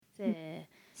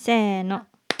せーの。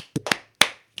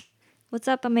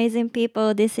What's up, amazing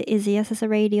people? This is Yasasa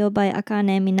Radio by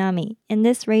Akane Minami. In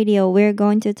this radio, we're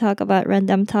going to talk about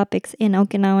random topics in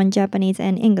Okinawan Japanese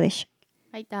and English.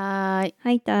 はいたーい。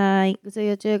はいたい。ぐす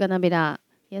よちゅうがなびら。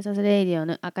やさすレイディオ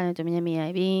のあかねとみなみや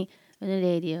いびん。うぬ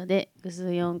レイディオでぐす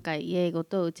4回英語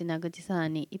とうちなぐちさ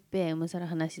に一平うむさら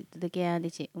話続けや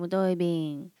でしうむどい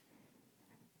びん。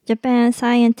Japan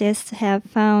scientists have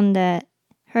found that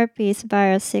herpes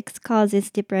virus 6 causes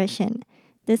depression.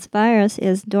 This virus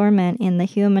is dormant in the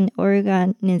human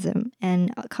organism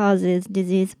and causes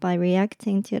disease by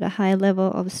reacting to the high level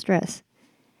of stress.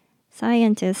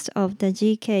 Scientists of the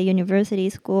GK University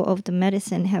School of the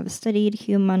Medicine have studied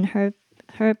human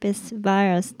herpes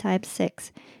virus type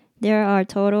 6. There are a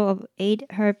total of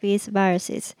 8 herpes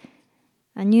viruses.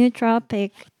 A new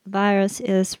tropic virus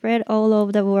is spread all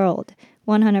over the world.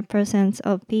 100%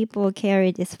 of people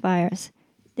carry this virus.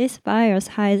 This virus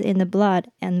hides in the blood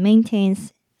and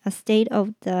maintains a state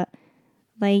of the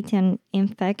latent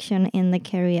infection in the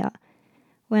carrier.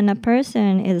 When a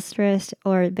person is stressed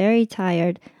or very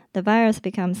tired, the virus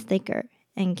becomes thicker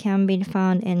and can be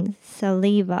found in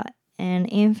saliva and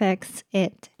infects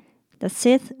it. The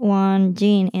CIS1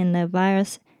 gene in the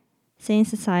virus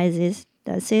synthesizes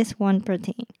the CIS1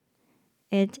 protein.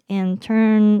 It in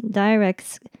turn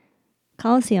directs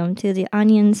calcium to the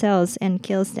onion cells and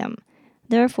kills them.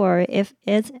 Therefore, if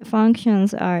its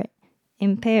functions are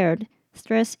impaired,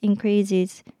 stress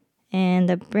increases and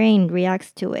the brain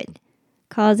reacts to it,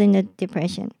 causing the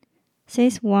depression.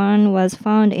 CIS1 was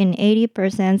found in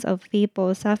 80% of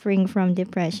people suffering from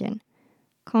depression.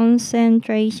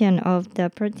 Concentration of the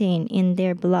protein in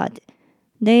their blood.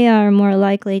 They are more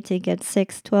likely to get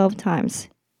sick 12 times.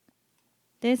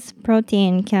 This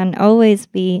protein can always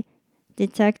be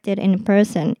detected in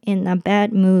person in a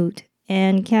bad mood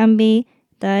and can be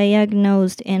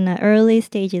diagnosed in the early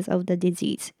stages of the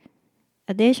disease.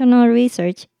 Additional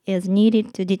research is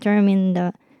needed to determine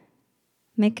the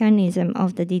mechanism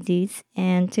of the disease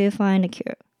and to find a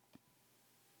cure.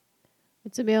 う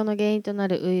つ病の原因とな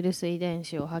るウイルス遺伝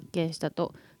子を発見した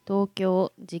と東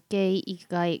京慈恵医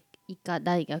科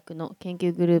大学の研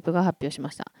究グループが発表しま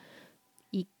した。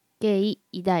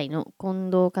医大の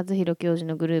近藤和弘教授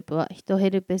のグループはヒト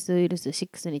ヘルペスウイルス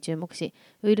6に注目し、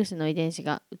ウイルスの遺伝子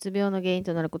がうつ病の原因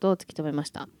となることを突き止めまし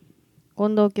た。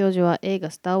近藤教授は映画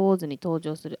スターウォーズに登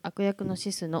場する悪役の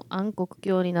シスの暗黒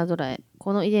鏡になぞらえ、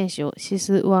この遺伝子をシ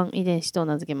ス1遺伝子と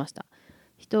名付けました。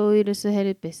ヒトウイルスヘ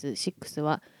ルペス6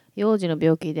は幼児の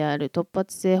病気である突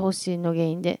発性発疹の原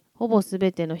因で、ほぼす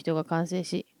べての人が感染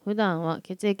し、普段は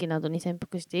血液などに潜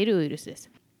伏しているウイルスで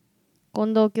す。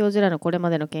近藤教授らのこれま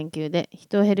での研究で、ヒ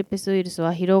トヘルペスウイルス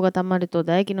は疲労がたまると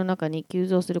唾液の中に急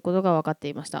増することが分かって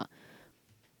いました。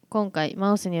今回、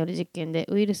マウスによる実験で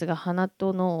ウイルスが鼻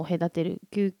と脳を隔てる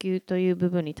救急という部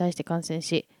分に対して感染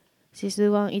し、シス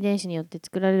1遺伝子によって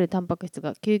作られるタンパク質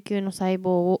が救急の細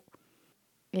胞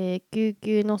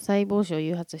子を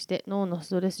誘発して脳のス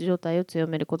トレス状態を強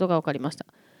めることが分かりました。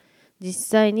実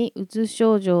際にうつ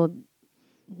症状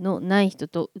のない人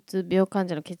とうつ病患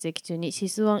者の血液中にシ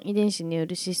ス1遺伝子によ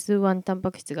るシス1タン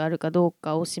パク質があるかどう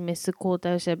かを示す抗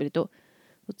体を調べると、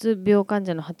うつ病患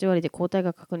者の8割で抗体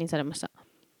が確認されました。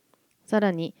さ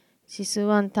らにシス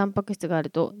1タンパク質がある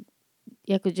と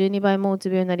約12倍もうつ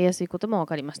病になりやすいことも分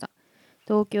かりました。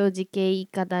東京慈恵医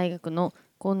科大学の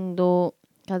近藤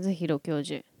和弘教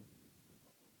授、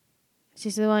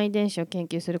シス1遺伝子を研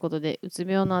究することでうつ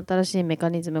病の新しいメカ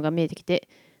ニズムが見えてきて、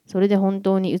それで本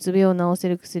当にうつ病を治せ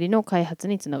る薬の開発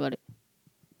につながる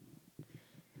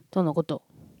とのこと。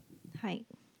はい。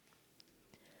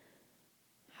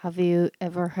Have you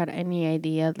ever had any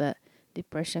idea that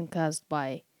depression caused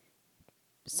by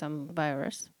some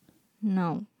virus?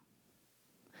 No.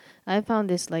 I found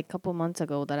this like a couple months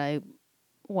ago that I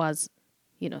was,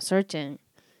 searching.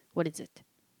 What is it?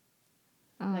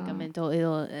 Like a mental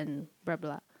ill and blah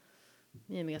blah.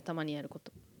 みなみがたまにやるこ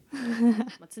と。ま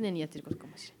あ常にやってることか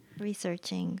もしれない。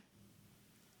Researching.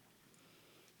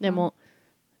 でも、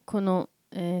この、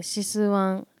シス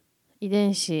1遺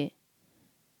伝子。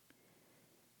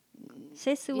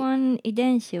CIS1 遺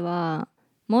伝子は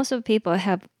most of people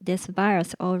have this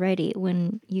virus already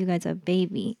when you guys are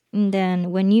baby. And then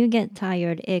when you get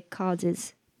tired, it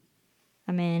comes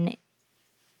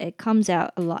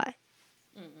out a lot.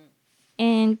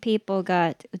 And people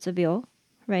got うつ病,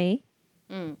 right?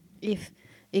 If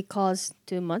it caused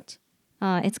too much?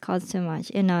 It's caused too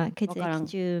much. 血液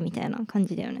中みたいな感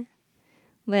じだよね。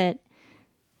But,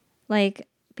 like,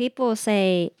 people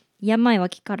say 病は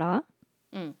気から、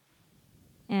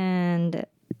and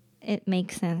it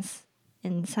makes sense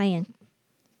in science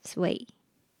way.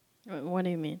 What do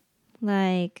you mean?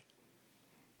 like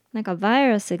なんかバイ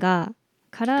ラスが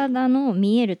体の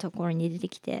見えるところに出て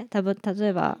きて、例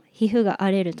えば皮膚が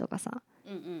荒れるとかさ、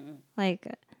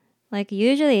like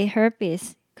usually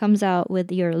herpes comes out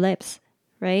with your lips,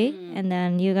 right? And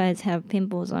then you guys have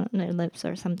pimples on your lips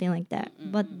or something like that.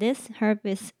 But this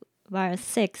herpes virus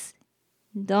 6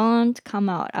 don't come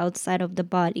out outside of the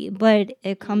body, but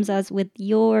it comes out with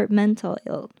your mental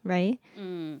ill, right?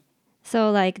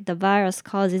 So like the virus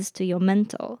causes to your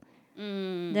mental.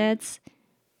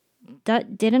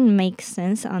 That didn't make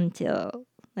sense until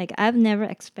like I've never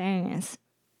experienced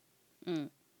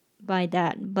by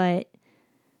that, but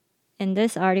in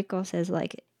this article says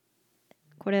like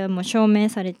これはもう証明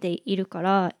されているか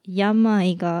ら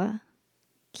病が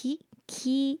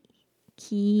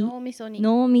脳みそに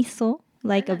脳みそ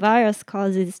like a virus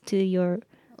causes to your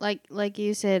like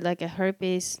you said, like a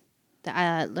herpes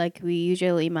that like we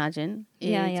usually imagine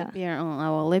it's appear on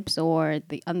our lips or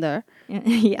the under.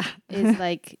 yeah It's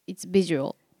like it's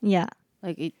visual. yeah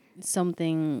Like it's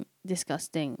something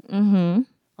disgusting mm-hmm.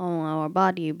 on our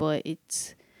body, but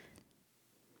it's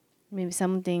maybe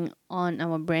something on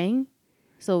our brain,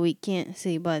 so we can't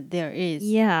see, but there is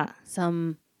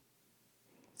some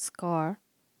scar.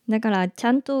 だからち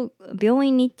ゃんと病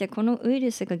院に行ってこのウイ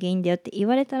ルスが原因だよって言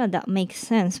われたら that makes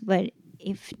sense, but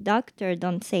if doctor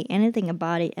don't say anything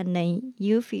about it and then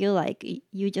you feel like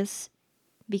you just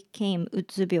became う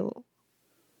つ病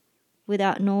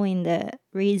without knowing the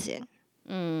reason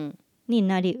に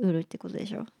なりうるってことで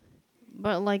しょ。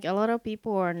 But like a lot of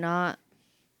people are not,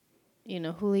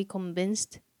 fully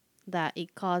convinced that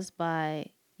it caused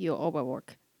by your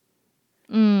overwork.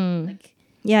 Like,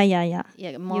 yeah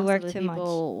most you work of the too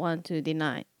people much. want to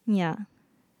deny. Yeah,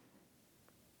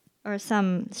 or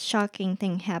some shocking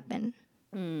thing happen.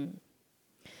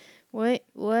 Why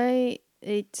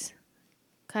it's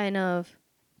kind of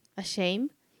a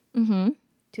shame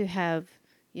to have,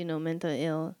 mental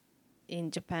ill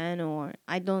in Japan or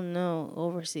I don't know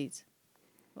overseas.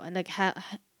 Like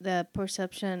the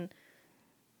perception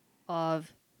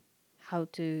of how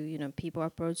to, people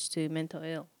approach to mental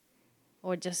ill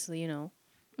or just,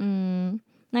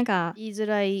 なんか言いづ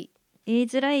ら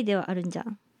いではあるんじゃ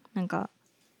ん。なんか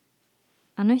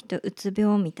あの人うつ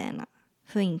病みたいな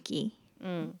雰囲気。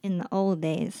In the old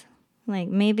days,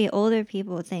 like maybe older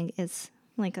people think it's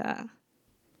like a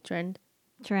trend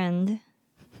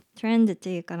っ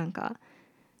ていうかなんか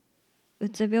う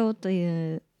つ病と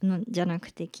いうのじゃな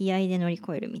くて気合で乗り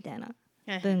越えるみたいな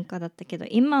文化だったけど、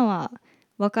今は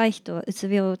若い人はう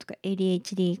つ病とか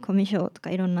ADHD コミュ障とか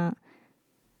いろんな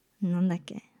なんだっ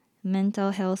け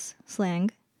mental health slang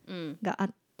があ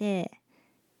って、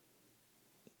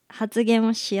発言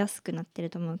をしやすくなってる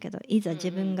と思うけど、いざ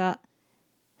自分が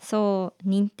そう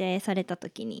認定された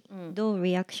時にどう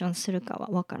リアクションするかは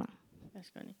分からん。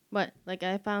確かに。But like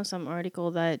I found some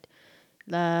article that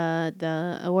the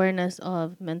awareness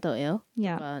of mental ill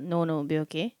脳の病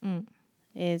気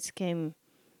is came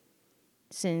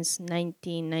since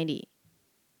 1990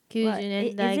 90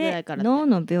年代ぐらいから。脳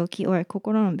の病気 or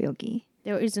心の病気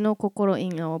There is no 心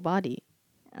in our body.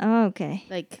 Oh, okay.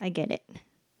 Like, I get it.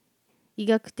 医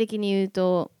学的に言う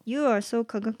と You are so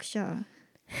科学者。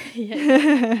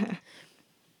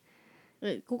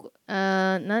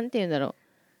なんて言うんだろう。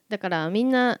だからみん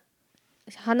な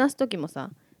話す時もさ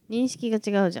認識が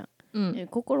違うじゃん、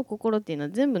心っていうのは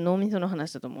全部脳みその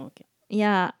話だと思うわけ。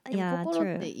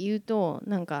心って言うと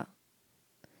なんか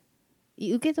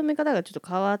受け止め方がちょっと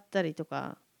変わったりと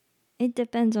か。 It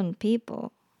depends on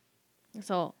people.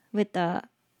 そう With the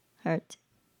hurt.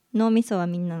 脳みそは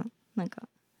みんななんか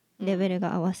レベル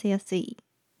が合わせやすいっ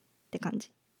て感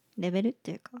じ。レベルっ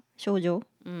ていうか症状。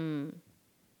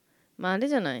まああれ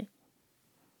じゃない、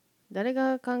誰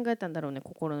が考えたんだろうね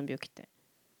心の病気って。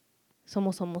そ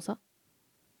もそもさ、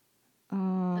だ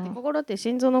って心って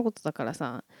心臓のことだから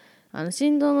さ、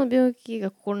心臓の病気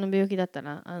が心の病気だった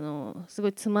らすご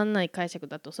いつまんない解釈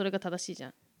だとそれが正しいじ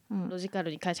ゃん、ロジカ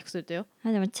ルに解釈するとよ。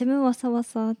でもチムワサワ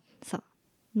サさ、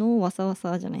脳ワサワ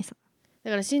サじゃないさ。だ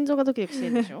から心臓がドキドキして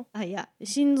るでしょいや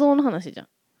心臓の話じゃん。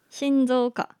心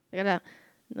臓か。だから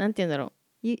なんて言うんだろ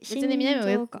う、別に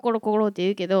南は心って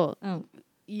言うけど、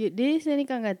冷静に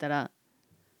考えたら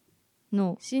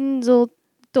心臓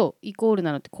とイコール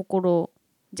なのって心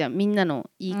じゃん、みんなの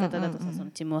言い方だとさ、そ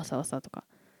のチムワサワサとか。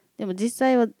でも実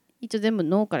際は一応全部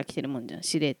脳から来てるもんじゃん、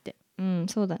指令って。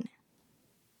そうだね。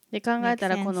で考えた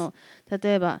らこの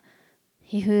例えば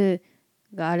皮膚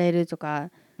が荒れるとか、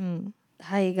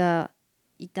肺が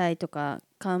痛いとか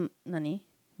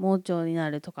盲腸にな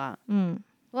るとか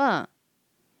は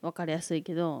分かりやすい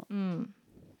けど、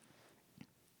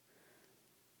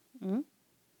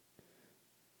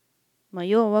まあ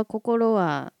要は心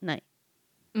はない。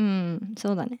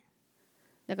そうだね。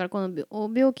だからこの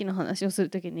病気の話をする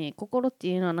ときに心って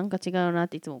いうのはなんか違うなっ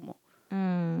ていつも思う。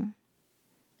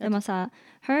でもさ、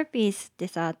ハーピースって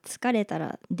さ、疲れた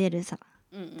ら出るさ、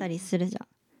たりするじゃん。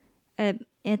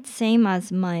It's same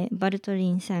as my バルトリ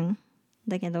ン腺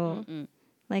だけど、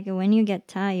like when you get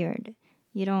tired,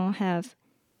 you don't have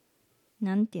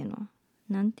なんていうん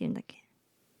だっけ、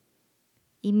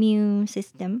immune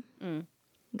system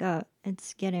が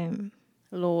it's getting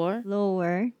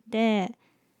lower で、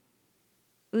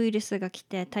ウイルスが来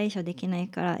て対処できない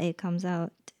から it comes out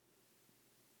っ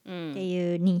て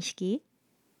いう認識。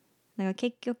だから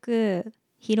結局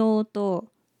疲労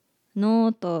と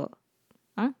脳と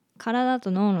体と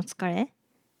脳の疲れ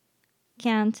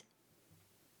can't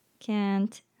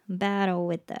battle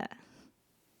with the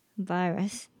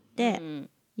virus で、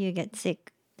you get sick っ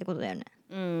てことだよね。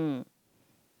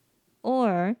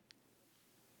or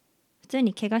普通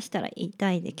に怪我したら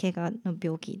痛いで怪我の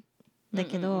病気だ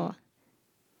けど、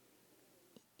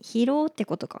疲労って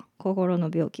ことか、心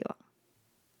の病気は。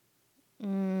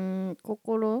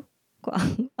心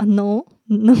No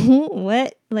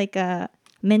what like a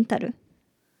mental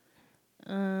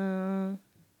な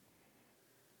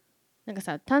んか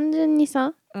さ、単純に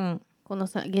さ、この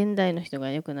さ現代の人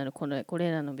がよくなるこ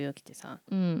れらの病気ってさ、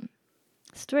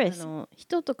ストレス、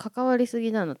人と関わりす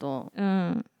ぎなのと、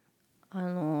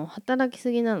働き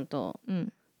すぎなのと、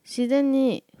自然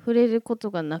に触れるこ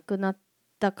とがなくなっ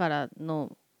たから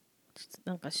の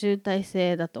なんか集大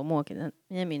成だと思うわけだ。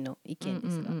南の意見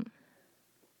ですが、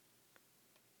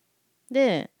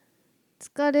で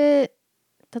例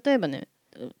えばね、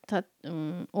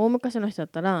大昔の人だっ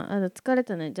たら疲れ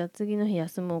たね、じゃあ次の日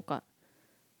休もうか、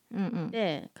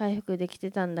で回復でき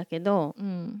てたんだけど、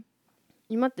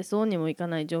今ってそうにもいか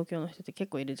ない状況の人って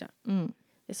結構いるじゃん。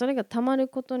でそれがたまる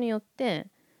ことによって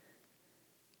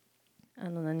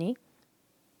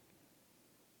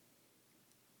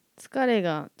疲れ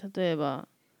が例えば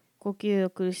呼吸を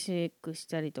苦しくし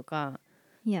たりとか、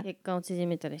血管を縮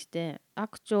めたりして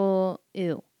悪腸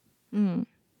炎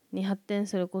に発展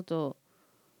すること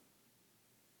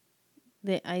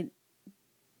で、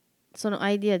その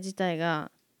アイディア自体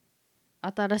が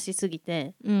新しすぎ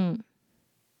て、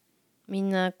みん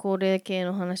な高齢系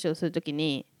の話をするとき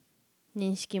に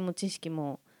認識も知識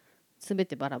も全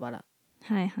てバラバラ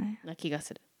な気が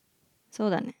する。そう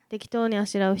だね。適当にあ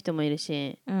しらう人もいる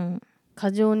し、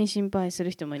過剰に心配する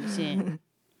人もいるし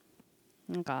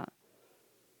なんか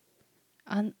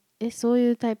そう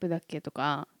いうタイプだっけと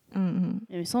か、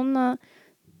そんな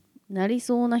なり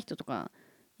そうな人とか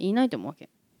いないと思うわけ。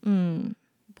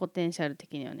ポテンシャル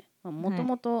的にはね。もと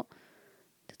もと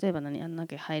例えばなん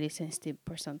かハイリセンシティブ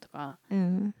パーソンとか、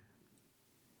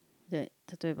で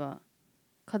例えば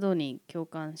過度に共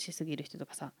感しすぎる人と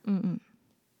かさ、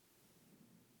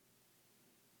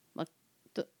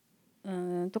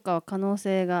とかは可能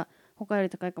性が他より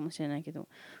高いかもしれないけど、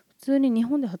普通に日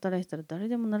本で働いてたら誰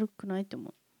でもなるくないって思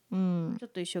う。ちょっ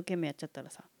と一生懸命やっちゃったら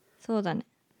さ。そうだね。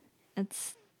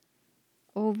It's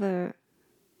over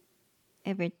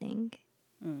everything。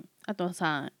あとは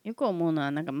さ、よく思うの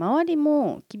はなんか周り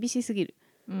も厳しすぎる。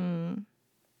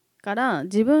から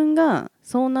自分が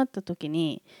そうなった時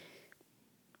に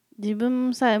自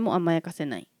分さえも甘やかせ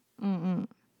ない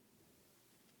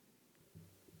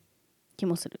気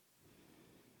もする。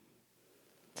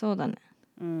そうだね。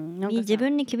自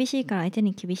分に厳しいから相手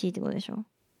に厳しいってことでしょ。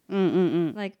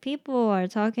Like people are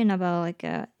talking about like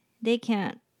they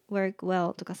can't work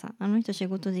well とかさ、あの人仕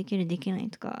事できるできな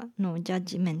いとかのジャッ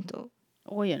ジメント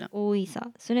多いよな。多い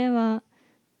さ。それは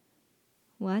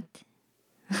what?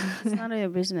 It's not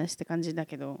your business って感じだ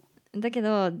けど。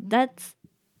that's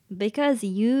because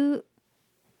you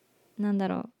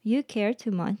you care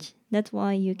too much. That's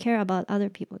why you care about other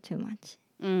people too much.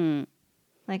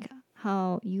 Like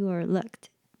how you are looked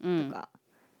とか。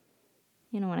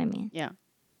You know what I mean? Yeah.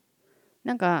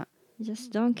 なんか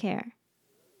just don't care.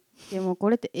 でもこ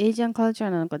れってエイジアンカルチャー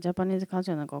なのかジャパニーズカル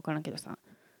チャーなのか分からんけどさ、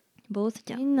 both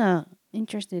じゃん。みんな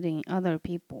interested in other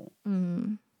people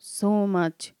so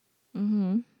much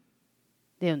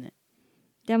だよね。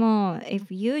でも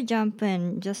if you jump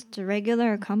in just a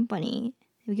regular company,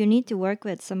 you need to work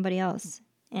with somebody else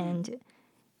and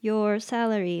your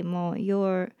salary も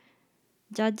your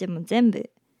judge も全部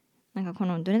なんかこ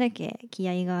のどれだけ気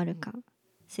合があるか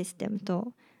システム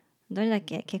とどれだ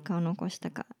け結果を残した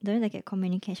かどれだけコミ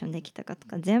ュニケーションできたかと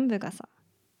か全部がさ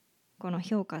この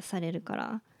評価されるか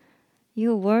ら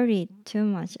you worry too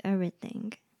much everything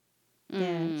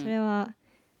でそれは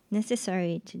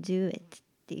necessary to do it っ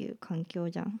ていう環境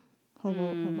じゃん。ほ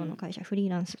ぼの会社フリー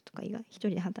ランスとか以外一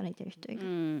人で働いてる人以外、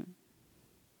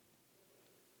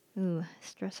Ooh,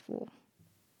 stressful.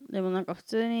 でもなんか普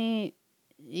通に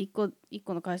一個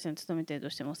の会社に勤めてると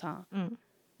してもさ、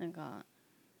なんか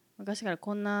昔から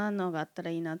こんなのがあった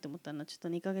らいいなって思ったのちょっと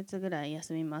2ヶ月ぐらい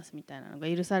休みますみたいなのが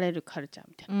許されるカルチャー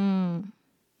みたいな、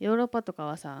ヨーロッパとか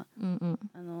はさ、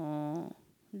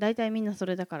大体みんなそ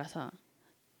れだからさ、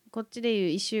こっちで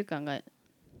いう1週間が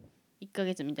1ヶ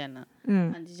月みたいな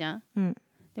感じじゃん、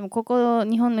でもここ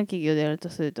日本の企業でやると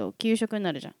すると給食に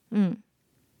なるじゃん、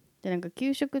でなんか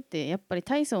給食ってやっぱり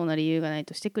大層な理由がない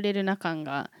としてくれるな感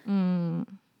がな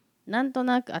んと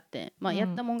なくあって、まあや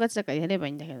ったもん勝ちだからやればい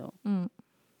いんだけど、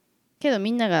けど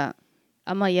みんなが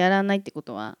あんまやらないってこ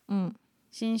とは、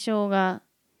心象が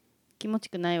気持ち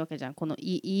くないわけじゃん、この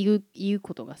言う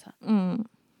ことがさ、な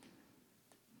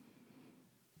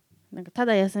んかた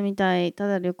だ休みたい、た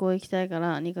だ旅行行きたいか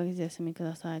ら2ヶ月休みく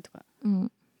ださいとか、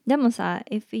でもさ、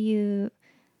if you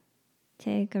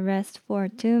take a rest for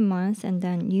 2 months and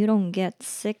then you don't get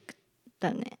sick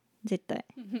だね、絶対。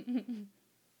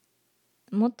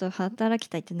もっと働き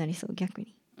たいってなりそう、逆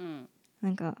に。な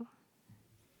んか、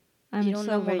I'm いろん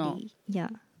な so もの ready.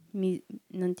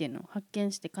 なんていうの、発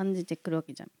見して感じてくるわ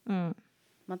けじゃん。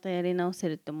またやり直せ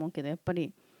るって思うけど、やっぱ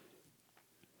り、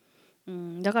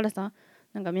だからさ、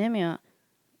なんか南は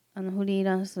フリー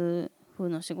ランス風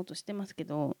の仕事してますけ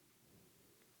ど、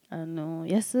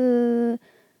休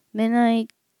めない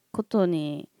こと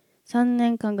に3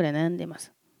年間ぐらい悩んでま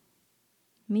す。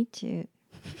Me too.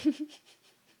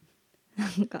 な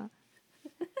んか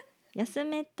休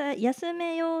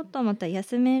めようと思ったら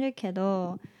休めるけ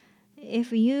ど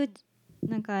if you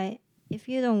なんか if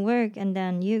you don't work and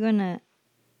then you're gonna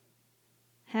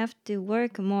have to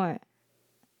work more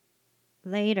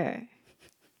later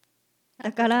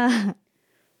だから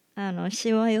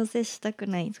しわ寄せしたく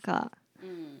ないか、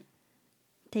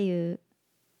っていう。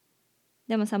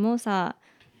でもさ、もうさ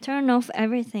turn off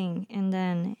everything and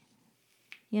then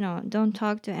you know don't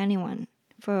talk to anyone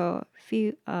for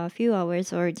few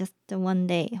hours or just one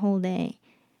day whole day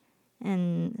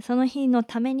and その日の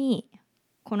ために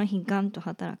この日ガンと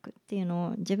働くっていうの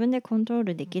を自分でコントロー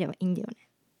ルできればいいんだよ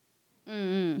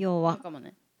ね、要はかも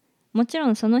ね。もちろ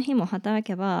んその日も働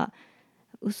けば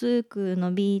薄く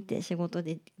伸びて仕事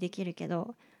でできるけ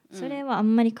ど、それはあ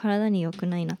んまり体に良く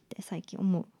ないなって最近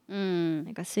思う、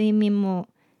なんか睡眠も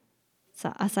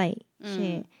さ浅い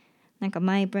し、なんか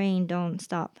my brain don't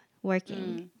stop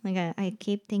working、like I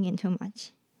keep thinking too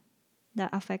much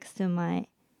that affects to my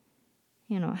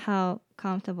you know how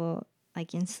comfortable I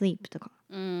can sleep とか、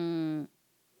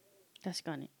確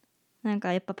かに。なん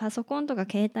かやっぱパソコンとか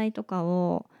携帯とか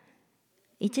を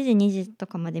1時2時と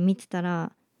かまで見てた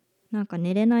らなんか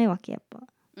寝れないわけやっぱ、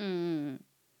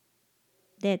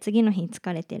で次の日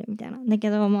疲れてるみたいな、だけ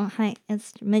どもうはい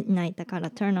it's midnight だから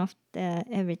turn off the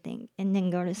everything and then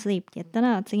go to sleep ってやった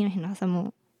ら次の日の朝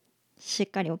もしっ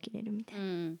かり起きれるみたい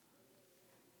な、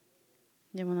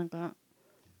でもなんか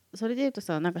それで言うと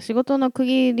さ、なんか仕事の区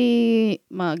切り、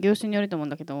まあ業種によると思うん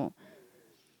だけど、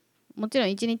もちろ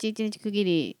ん一日一日区切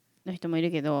りの人もい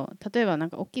るけど、例えばなん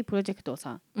か大きいプロジェクトを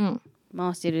さ、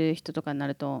回してる人とかにな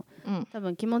ると、多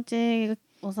分気持ちが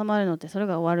収まるのってそれ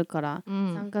が終わるから、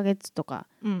3ヶ月とか、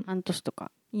半年と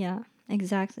か。Yeah,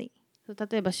 exactly.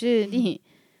 例えば週に、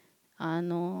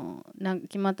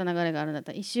決まった流れがあるんだっ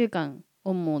たら1週間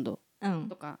オンモード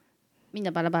とか、みん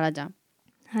なバラバラじゃん。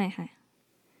はいはい。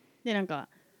でなんか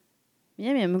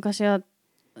南は昔は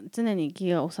常に気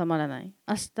が収まらない、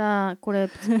明日これ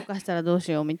動かしたらどう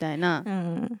しようみたいな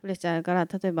プレッシャーあるから、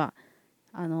例えば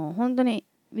本当に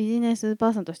ビジネスパ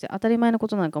ーソンとして当たり前のこ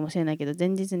となのかもしれないけど、前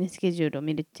日にスケジュールを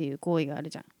見るっていう行為がある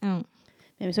じゃん、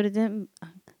でそれ全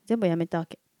部やめたわ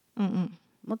け、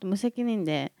もっと無責任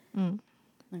で、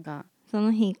なんかそ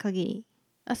の日限り、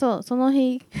その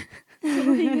日そ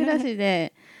の日暮らし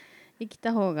で生き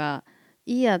た方が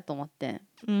いいやと思って、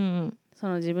そ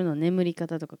の自分の眠り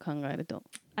方とか考えると。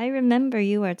 I remember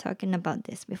you were talking about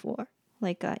this before,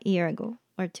 like a year ago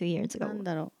or 2 years ago. なん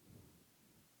だろう、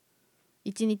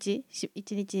一日そ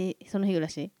の日暮ら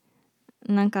し、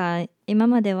なんか今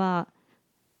までは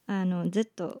ずっ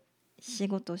と仕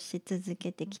事し続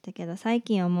けてきたけど、最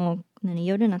近はもう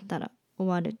夜になったら終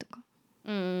わるとか、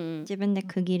自分で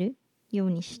区切るよ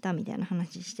うにしたみたいな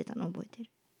話してたの覚えて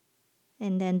る。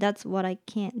And then that's what I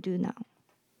can't do now.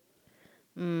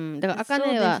 だから It's あか so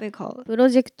ねは difficult. プロ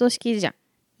ジェクト式じゃん。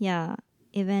Yeah,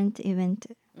 event.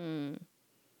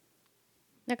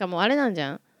 なんかもうあれなんじ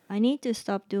ゃん。 I need to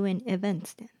stop doing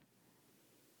events then.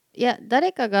 いや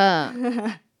誰かが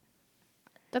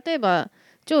例えば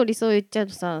超理想言っちゃう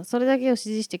とさ、それだけを指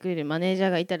示してくれるマネージャー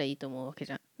がいたらいいと思うわけ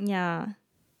じゃん。Yeah.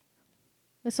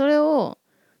 でそれを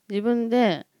自分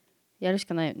でやるし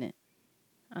かないよね。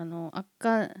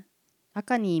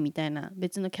赤にみたいな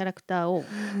別のキャラクターを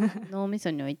脳み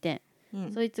そに置いて、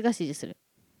そいつが指示する。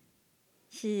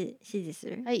指示す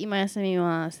る。はい、今休み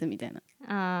ますみたいな。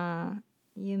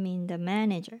You mean the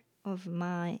manager of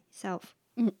myself?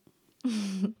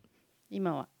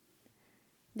 今は。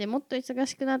でもっと忙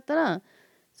しくなったら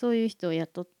そういう人を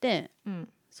雇って、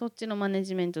そっちのマネ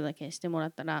ジメントだけしてもら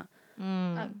ったら、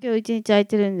今日一日空い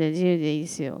てるんで自由でいいで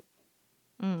すよ。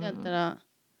ってやったら、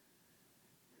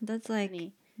That's like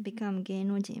become 芸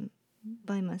能人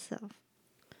by myself.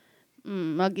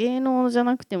 まあ芸能じゃ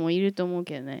なくてもいると思う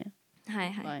けどね。は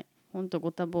いはい。ほんと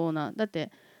ご多忙な。だっ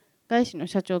て外資の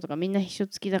社長とかみんな秘書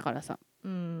付きだからさ。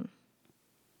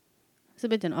す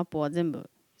べてのアポは全部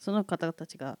その方た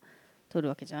ちが取る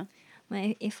わけじゃん。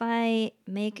If I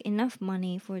make enough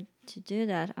money to do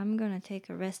that, I'm gonna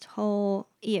take a rest whole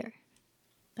year.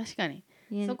 確かに。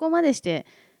そこまでして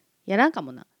やらんか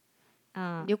もな。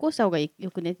あ旅行した方がよ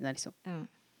くねってなりそう。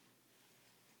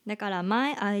だから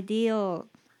my ideal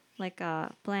like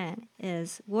a plan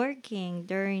is working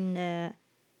during the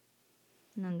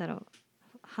なんだろう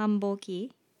繁忙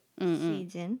期、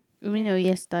season 海の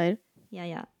家スタイル。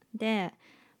で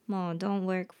もう don't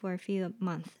work for a few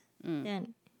months、then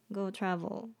go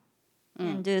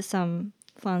travel、and do some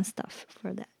fun stuff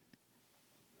for that。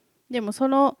 でもそ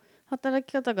の働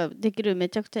き方ができるめ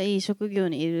ちゃくちゃいい職業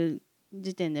にいる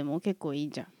時点でもう結構いい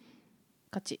じゃん。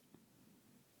勝ち。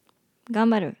頑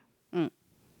張る。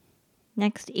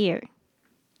next year。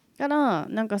から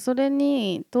なんかそれ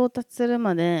に到達する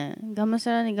までがむし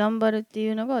ゃらに頑張るって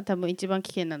いうのが多分一番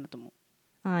危険なんだと思う。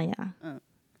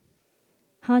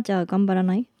じゃあ頑張ら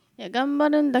ない？いや頑張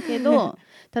るんだけど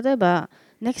例えば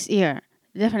next year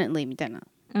definitely みたいな、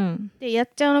でやっ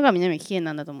ちゃうのが南危険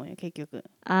なんだと思うよ結局。じ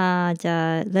ゃあ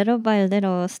little by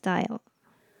little style。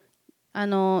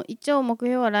一応目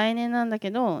標は来年なんだ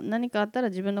けど何かあったら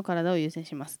自分の体を優先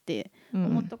しますって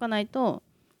思っとかないと、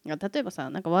例えばさ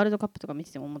なんかワールドカップとか見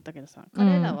てても思ったけどさ、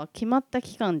彼らは決まった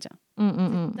期間じゃ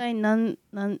ん、絶対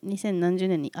2000何十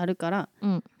年にあるから、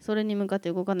それに向かっ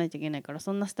て動かないといけないから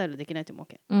そんなスタイルできないと思うわ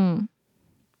け、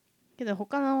けど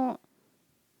他の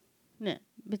ね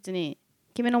別に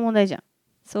決めの問題じゃん。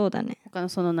そうだね。他の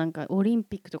そのなんかオリン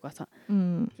ピックとかさ、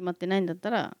決まってないんだっ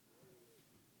たら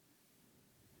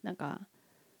なんか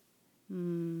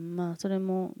まあそれ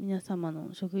も皆様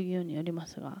の職業によりま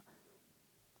すが、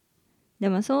で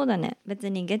もそうだね。別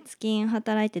に月金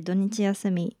働いて土日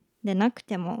休みでなく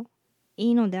ても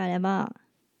いいのであれば、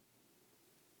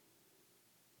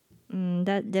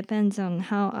that depends on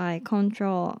how I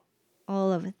control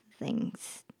all of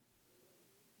things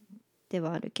で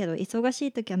はあるけど、忙し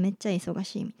い時はめっちゃ忙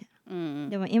しいみたいな。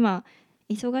でも今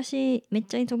めっちゃ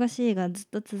忙しいがずっ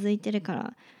と続いてるか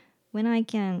ら、when I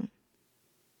can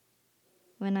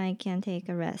take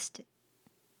a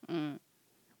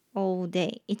rest、all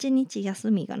day 一日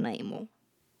休みがないもん。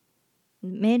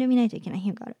メール見ないといけない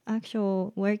日がある。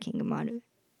actual working もある。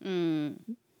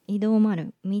移動もあ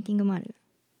る。ミーティングもある。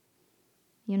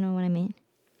You know what I mean?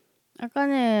 あか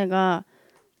ねが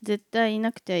絶対い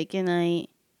なくてはいけない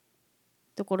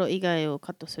ところ以外を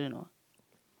カットするのは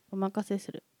お任せ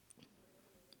する。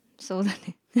そうだ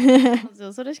ね。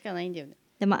それしかないんだよね。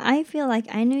でも I feel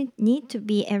like I need to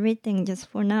be everything just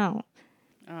for now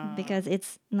because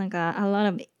it's なんか a lot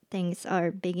of things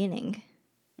are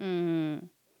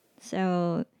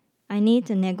beginning、so I need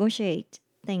to negotiate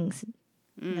things、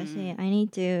だし、I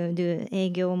need to do 営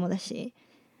業もだし、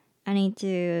I need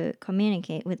to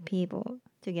communicate with people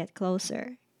to get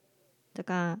closer と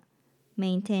か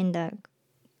maintain the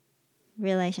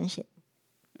relationship、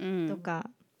とか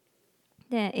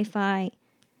で if I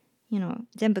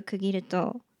全部区切る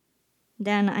と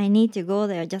then I need to go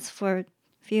there just for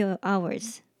few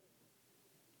hours っ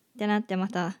てなってま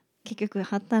た結局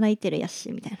働いてるやし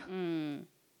みたいな、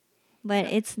but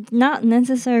it's not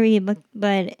necessary but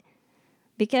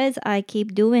because I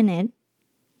keep doing it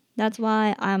that's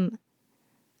why I'm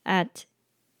at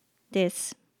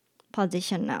this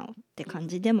position now って感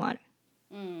じでもある、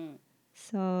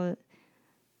so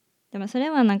でもそれ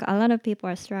はなんか a lot of people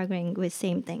are struggling with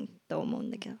same thing と思うん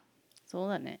だけど。そう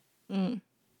だね。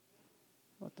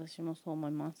私もそう思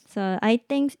います。So I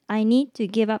think I need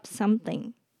to give up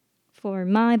something for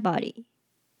my body、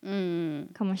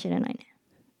かもしれないね。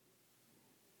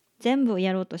全部を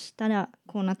やろうとしたら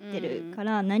こうなってるか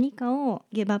ら、何かを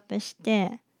ギブアップし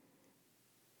て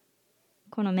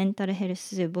このメンタルヘル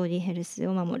スボディヘルス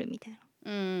を守るみたい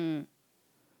な。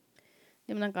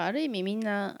でもなんかある意味みん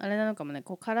なあれなのかもね、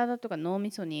こう体とか脳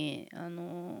みそに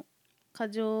過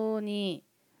剰に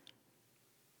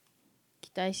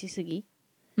期待しすぎ、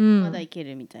まだいけ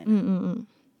るみたいな、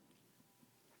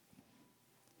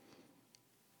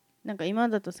なんか今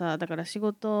だとさ、だから仕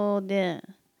事で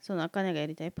その茜がや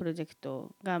りたいプロジェク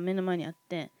トが目の前にあっ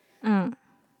て、うん。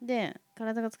で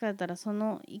体が疲れたらそ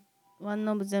のワン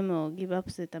オブゼムをギブアッ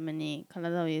プするために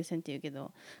体を優先って言うけ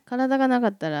ど、体がなか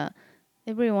ったら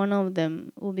every one of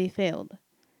them will be failed。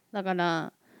 だか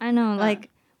ら I know, like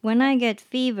when I get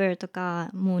fever とか、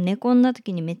もう寝込んだ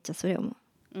時にめっちゃそれ思う。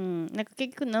なんか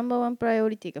結局ナンバーワンプライオ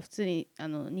リティが普通に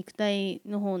肉体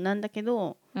の方なんだけ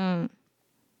ど、うん。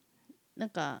なん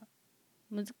か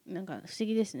なんか不思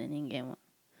議ですね、人間は。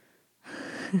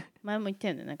前も言った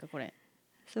よね、なんかこれ。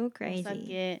So お crazy.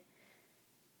 酒、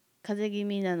風邪気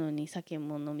味なのに酒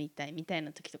も飲みたいみたい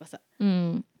な時とかさ。う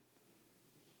ん。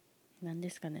なんで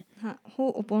すかね。ほ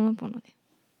おぽのぽので。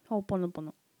ほおぽのぽ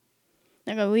の。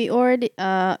なんかwe also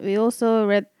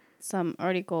read some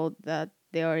article that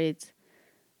there is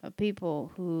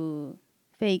people who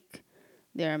fake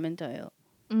their mental ill.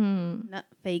 うん。Not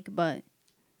fake, but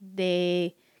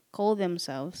they call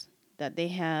themselves that they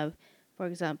have,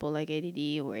 for example, like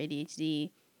ADD or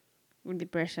ADHD or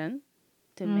depression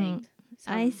to make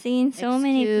I've some seen so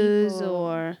many excuse people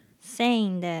or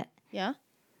saying that yeah.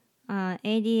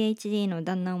 ADHD の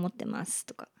旦那を持ってます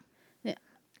とか。で、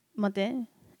待って、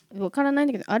わからないん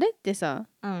だけど、あれってさ、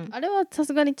うん。あれはさ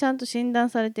すがにちゃんと診断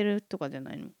されてるとかじゃ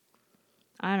ないの？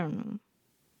 I don't know.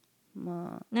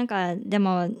 まあ、なんかで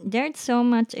も there's so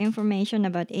much information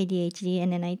about ADHD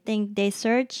and then I think they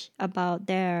search about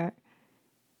their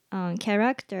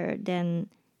character then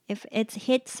if it's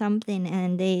hit something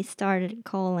and they started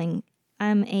calling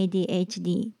I'm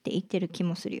ADHD って言ってる気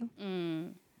もするよ。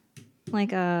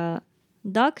like a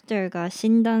doctor が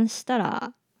診断した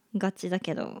らガチだ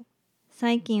けど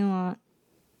最近は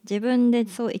自分で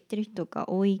そう言ってる人が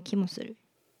多い気もする。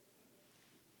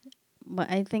But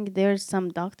I think there's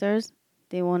some doctors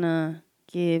they wanna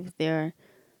give their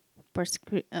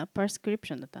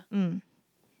prescription だった。うん。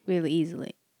really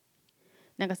easily。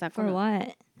なんかさ、こ For の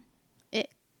what?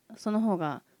 その方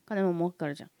が金も儲か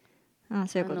るじゃん。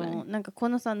そういうことね。なんかこ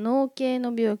のさ、脳系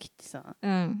の病気ってさ、う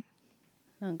ん。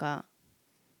なんか、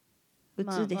う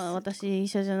つです。私医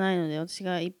者じゃないので私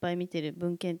がいっぱい見てる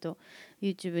文献と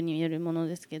YouTube によるもの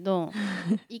ですけど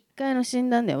1回の診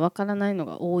断では分からないの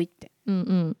が多いって。う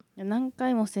んうん。何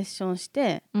回もセッションし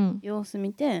て、様子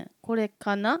見てこれ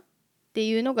かなって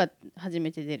いうのが初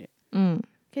めて出る。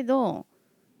けど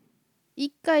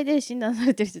1回で診断さ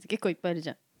れてる人って結構いっぱいいるじ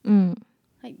ゃん。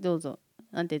はいどうぞ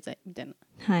安定剤みたいな、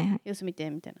様子見て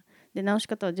みたいな。で治し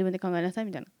方は自分で考えなさい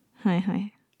みたいな。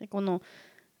でこの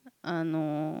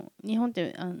日本っ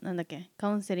てなんだっけカ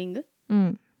ウンセリング、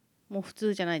もう普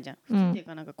通じゃないじゃん。普通っていう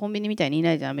かなんかコンビニみたいにい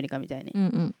ないじゃんアメリカみたいに。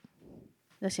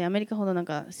だしアメリカほどなん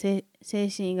か精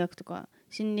神医学とか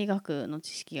心理学の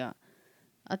知識が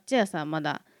あっちはさま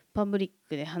だパブリッ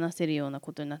クで話せるような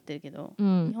ことになってるけど、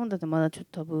日本だとまだちょっ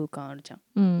とタブー感あるじ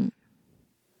ゃん。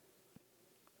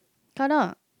か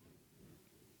ら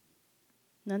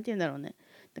なんて言うんだろうね。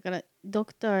だからド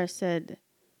クター said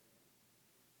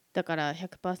だから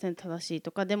 100% 正しい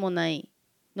とかでもない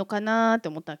のかなって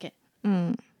思ったわけ。っ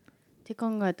て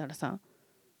考えたらさ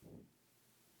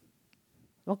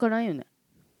分からんよね。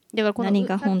だからこの何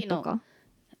がさっきの本とか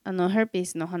ヘルピー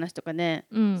スの話とかで、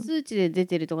数値で出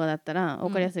てるとかだったら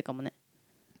分かりやすいかもね。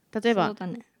例えばそうだ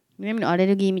ね。南のアレ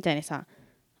ルギーみたいにさ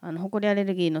ホコリアレ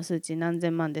ルギーの数値何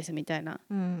千万ですみたいな、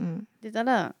出た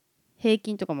ら平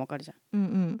均とかも分かるじゃ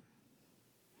ん。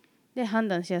で判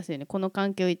断しやすいよね。この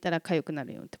環境行ったら痒くな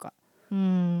るよとか。こ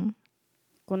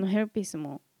のヘルピース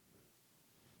も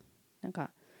なん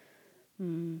か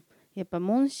やっぱ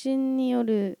問診によ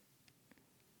る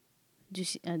受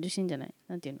診じゃない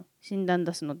なんていうの診断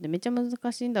出すのってめっちゃ難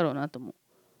しいんだろうなと思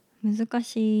う。難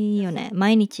しいよね。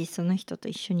毎日その人と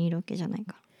一緒にいるわけじゃない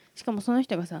から。しかもその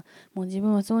人がさもう自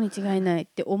分はそうに違いないっ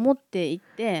て思ってい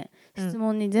って質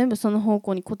問に全部その方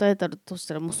向に答えたとし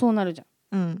たらもうそうなるじ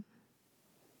ゃん。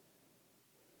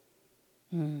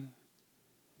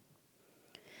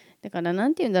だからな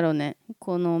んて言うんだろうね。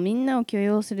このみんなを許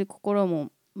容する心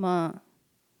もまあ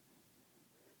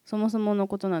そもそもの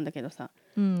ことなんだけどさ、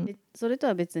でそれと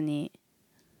は別に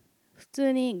普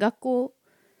通に学校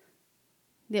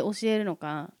で教えるの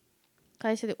か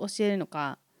会社で教えるの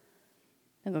か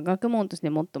なんか学問として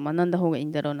もっと学んだ方がいい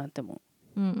んだろうなって思う。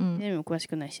全部も詳し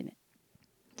くないしね。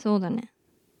そうだね。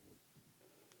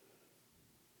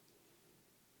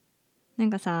なん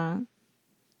かさ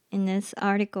In this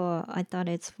article, I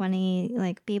thought it's funny,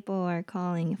 like people are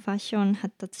calling ファッション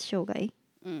発達障害。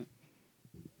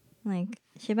like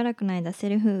しばらくの間セ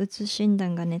ルフうつ診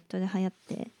断がネットで流行っ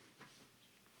て、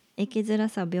生きづら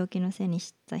さを病気のせいに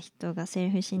した人がセ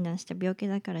ルフ診断した病気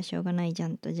だからしょうがないじゃ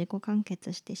んと自己完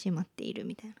結してしまっている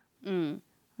みたいな。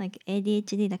like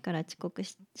ADHD だから遅刻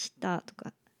したと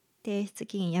か提出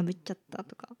期限破っちゃった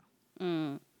とか、う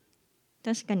ん、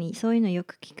確かにそういうのよ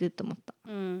く聞くと思った。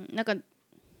うん、なんか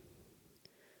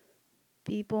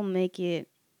people make it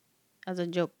as a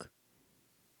joke.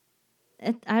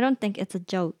 I don't think it's a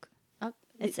joke. あ、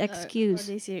It's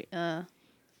excuse.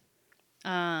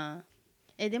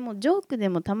 でもジョークで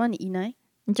もたまにいない？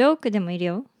ジョークでもいる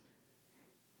よ。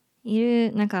い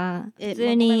る、なんか普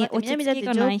通に落ち着き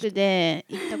がない人。南だってジョークで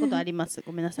言ったことあります。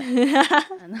ごめんなさい。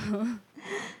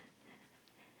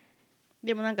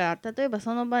でもなんか例えば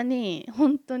その場に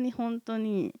本当に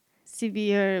シ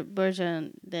ビアバージョ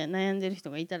ンで悩んでる人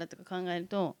がいたらとか考える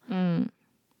と、うん、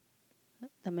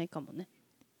ダメかもね。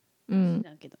うん。知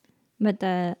らんけど。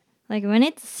But like when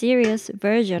it's serious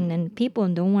version and people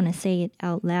don't want to say it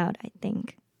out loud, I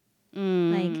think.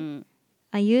 Like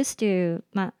I used to,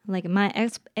 like my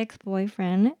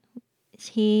ex-boyfriend,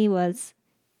 he was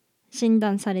診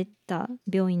断された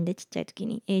病院でちっちゃい時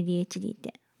に ADHD っ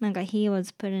て。なんか he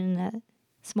was put in a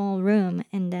small room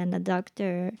and then the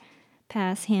doctor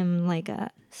passed him like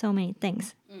so many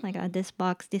things. Like this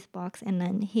box, and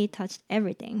then he touched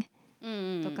everything.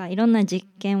 とかいろんな実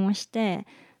験をして、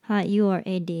はい、You are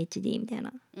ADHD みたい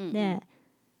な。で、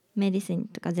メディシン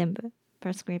とか全部、プ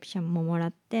レスクリプションももら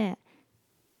って、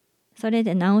それ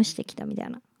で治してきたみたい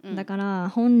な。だから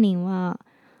本人は、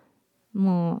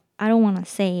もう I don't wanna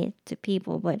say it to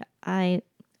people but I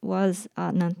was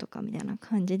なんとかみたいな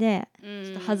感じでち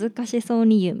ょっと恥ずかしそう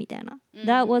に言うみたいな。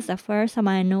That was the first time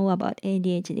I know about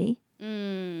ADHD.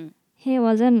 He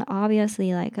wasn't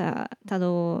obviously like 多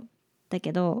動だ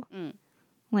けど、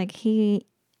like he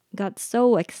got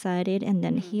so excited and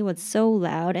then he was so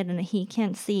loud and then he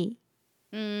can't see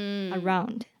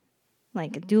around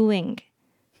like doing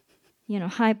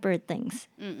hyper things.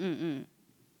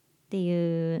 って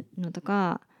いうのと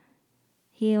か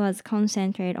He was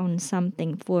concentrate on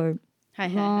something for a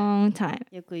long time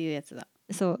よく言うやつだ。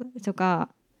そうとか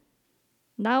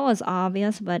That was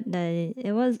obvious but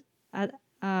it was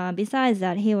besides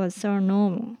that he was so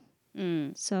normal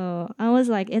so I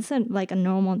was like it's like a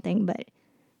normal thing but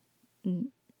a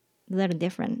little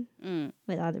different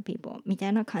with other people みた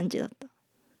いな感じだった。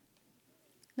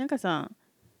なんかさ、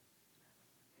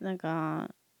なんか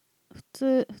普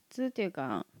通っていう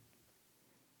か、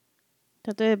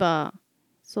例えば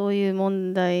そういう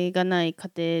問題がない家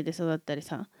庭で育ったり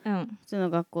さ、普通の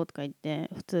学校とか行って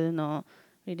普通の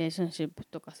リレーションシップ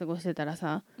とか過ごしてたら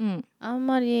さ、あん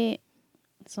まり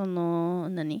その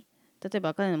例え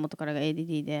ば彼の元からが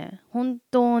ADD で本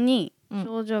当に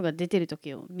症状が出てる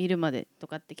時を見るまでと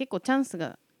かって結構チャンス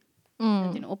が、な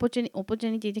んていうのオポチュ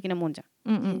ニティ的なもんじ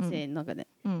ゃん、人生の中で、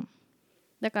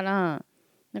だから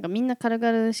なんかみんな軽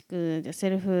々しくセ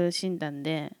ルフ診断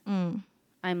で、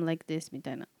I'm like this み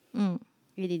たいな、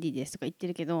ADD ですとか言って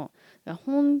るけど、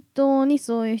本当に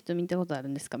そういう人見たことある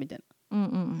んですかみたいな、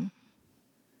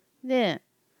で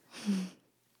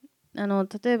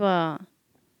例えば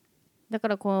だか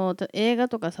らこう映画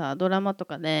とかさドラマと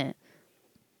かで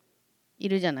い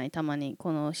るじゃない、たまに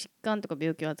この疾患とか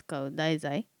病気を扱う題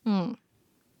材、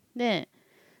で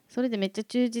それでめっちゃ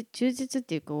忠実っ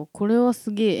ていうかこれは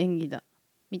すげえ演技だ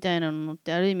みたいなのっ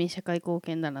てある意味社会貢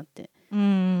献だなって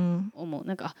思う。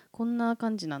なんかこんな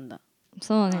感じなんだ。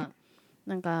そうね。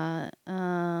なんか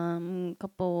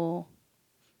couple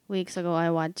weeks ago I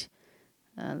watched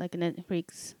like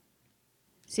Netflix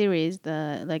series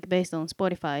like based on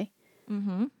Spotify、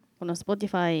この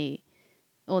Spotify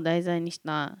を題材にし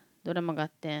たドラマがあ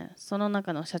って、その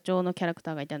中の社長のキャラク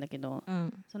ターがいたんだけど、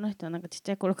その人はなんかちっち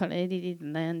ゃい頃から ADD で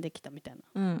悩んできたみたい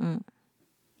な、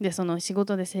でその仕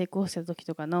事で成功した時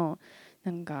とかの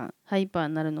なんかハイパー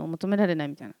になるのを求められない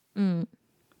みたいな、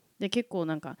で結構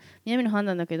なんか南の判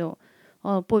断だけど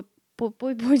ぽい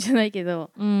じゃないけど、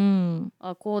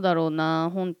こうだろうな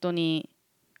本当に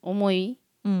重い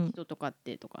人とかっ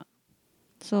てとか、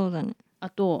そうだね。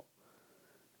あと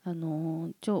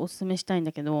超おすすめしたいん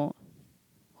だけど、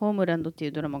ホームランドってい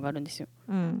うドラマがあるんですよ、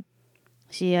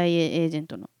CIA エージェン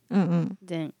トの、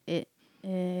全8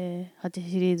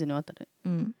シリーズにわたる、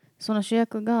その主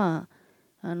役が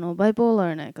バイポー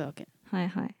ラーな役わけ、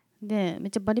でめっ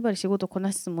ちゃバリバリ仕事をこ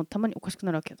なしつつもたまにおかしく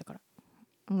なるわけだから、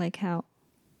 Like how?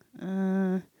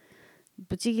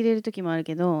 ブチ切れる時もある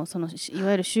けど、そのい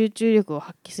わゆる集中力を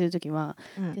発揮する時は、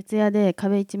徹夜で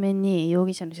壁一面に容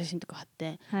疑者の写真とか貼っ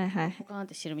て、ポカーンっ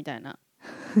てしてるみたいな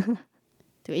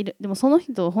でもその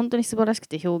人本当に素晴らしく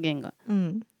て表現が、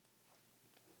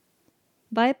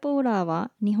バイポーラーは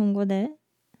日本語で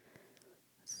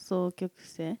双極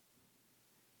性、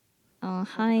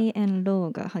ハイエンロ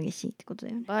ーが激しいってこと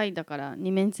だよね。バイだから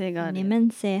二面性がある、二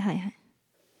面性、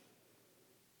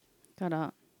か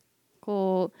ら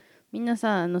こうみんな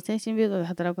さ精神病棟で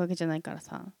働くわけじゃないから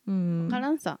さ、分から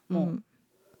んさ、もう、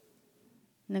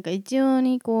なんか一様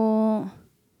にこう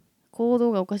行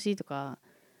動がおかしいとか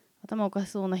頭おかし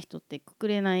そうな人ってくく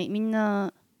れない。みん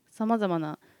なさまざま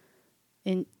な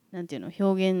なんていうの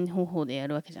表現方法でや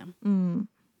るわけじゃん。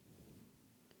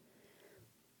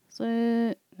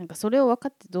なんかそれを分か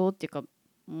ってどうっていうか、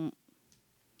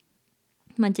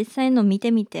まあ実際の見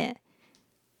てみて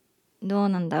どう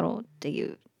なんだろうってい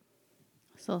う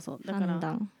そうそう、だから判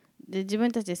断で自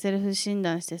分たちでセルフ診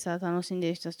断してさ楽しんで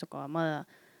る人たちとかはまだ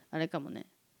あれかもね、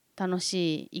楽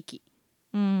しい息。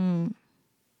な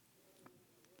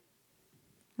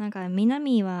んか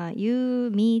南は You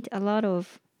meet a lot of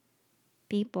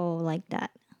people like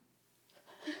that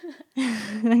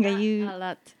なんか You A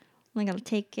lot. なんか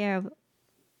take care of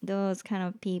those kind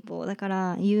of people だか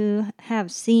ら You have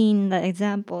seen the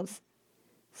examples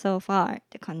so far っ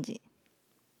て感じ。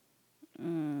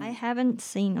I haven't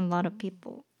seen a lot of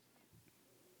people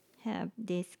have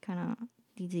this kind of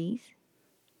disease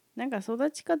なんか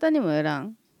育ち方にもよら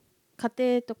ん。家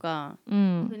庭とか、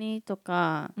国と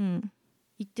か、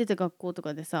行ってた学校と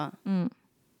かでさ、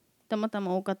たまた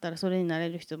ま多かったらそれになれ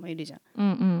る人もいるじゃ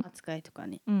ん、扱いとか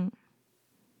に。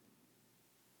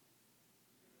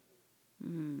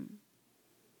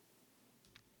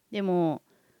でも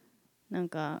なん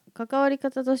か関わり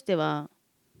方としては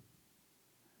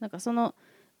なんかその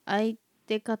相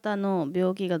手方の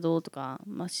病気がどうとか、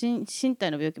まあ、身体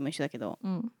の病気も一緒だけど、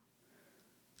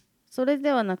それ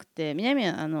ではなくて南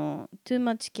はtoo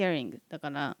much caring だか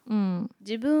ら、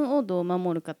自分をどう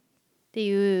守るかって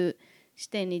いう視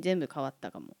点に全部変わっ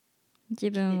たかも。自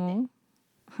分を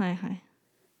はいはい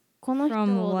この人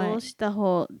をどうした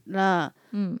方が、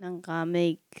なんか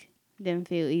make them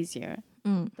feel easier、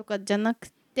とかじゃな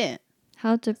くて、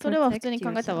それは普通に考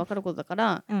えたら分かることだか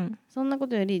ら、そんなこ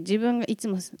とより自分がいつ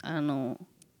もス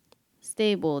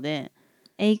テーブルで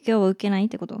影響を受けないっ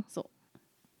てこと。そう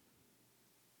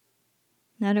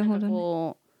なるほど、ね、なんか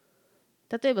こ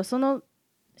う例えばその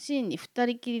シーンに2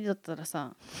人きりだったら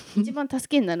さ一番助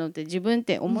けになるのって自分っ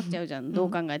て思っちゃうじゃん、ど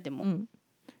う考えても、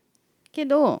け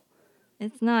ど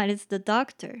It's not, it's the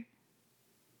doctor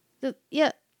い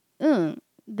や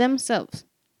themselves、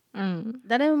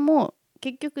誰も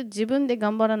結局自分で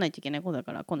頑張らないといけないことだ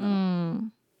から、こんな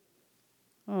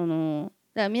の、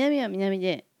だから南は南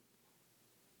で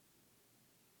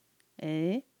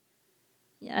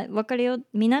いや分かるよ。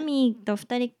南と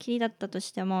二人きりだったと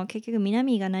しても結局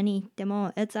南が何言っても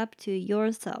It's up to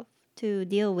yourself to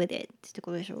deal with it って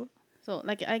ことでしょ。そう、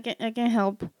like I can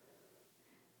help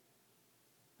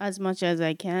as much as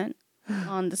I can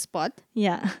on the spot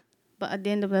Yeah but at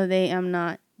the end of the day I'm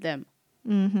not them、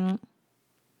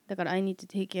だから I need to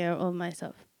take care of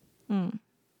myself、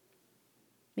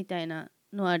みたいな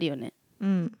のあるよね。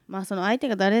まあその相手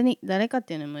が誰かっ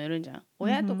ていうのもよるんじゃん。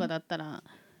親とかだったら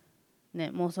ね、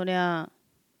もうそりゃ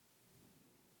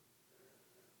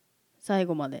最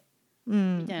後まで、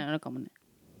みたいなのあるかもね。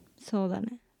そうだ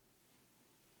ね。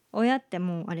親って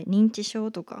もうあれ認知症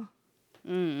とかっ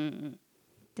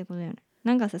てことだよね。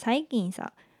なんかさ最近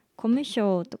さコミュ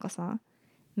障とかさ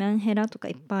メンヘラとか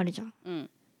いっぱいあるじゃん、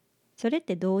それっ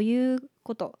てどういう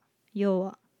こと？要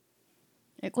は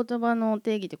言葉の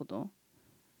定義ってこと？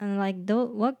 And like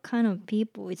what kind of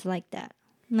people is like that?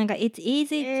 なんか it's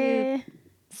easy to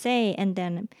say and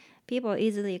then people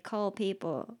easily call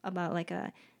people about like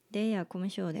they are コミ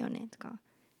ュ障だよねとか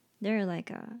they're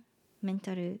like a メ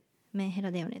ンヘ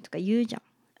ラだよねとか言うじゃん。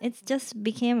It's just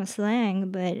became a slang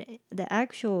but the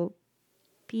actual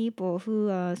people who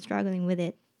are struggling with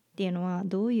it っていうのは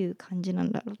どういう感じな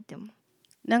んだろうって思う。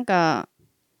なんか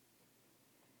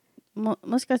も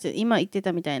しかして今言って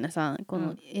たみたいなさ、こ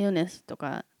のイルネスと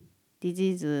かディジ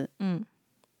ーズ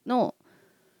の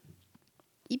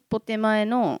一歩手前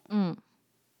の、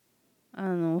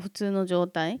普通の状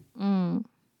態、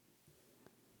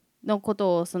のこ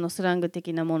とをそのスラング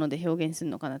的なもので表現する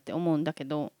のかなって思うんだけ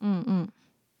ど、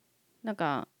なん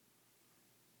か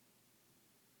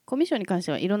コミュ障に関し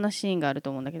てはいろんなシーンがあると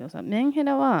思うんだけどさ、メンヘ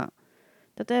ラは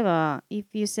例えば if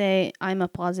you say I'm a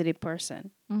positive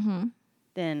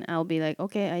person、then I'll be like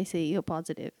okay I see you're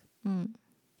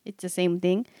positive、it's the same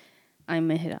thing I'm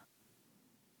メンヘラ。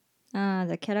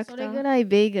the character それぐらい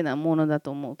ベイグなものだと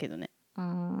思うけどね。巷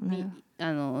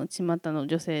の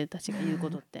女性たちが言うこ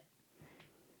とって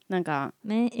なんか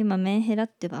今メンヘラっ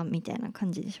てばみたいな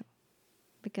感じでしょ。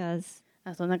Because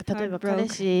そうなんか例えば彼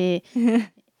氏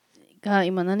が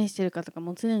今何してるかとか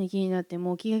もう常に気になって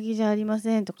もう気が気じゃありま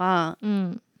せんとか、な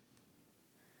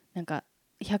んか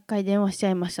100回電話しちゃ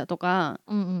いましたとか、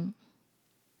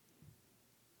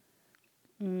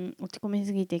落ち込み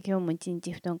すぎて今日も一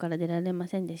日布団から出られま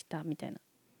せんでしたみたいな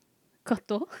こ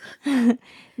と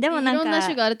でもなんかいろんな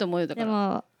種があると思うよだでから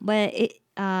も with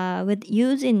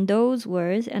using those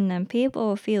words and then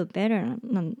people feel better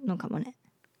なのかもね。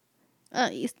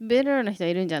ベルな人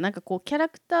いるんじゃん。なんかこうキャラ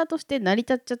クターとして成り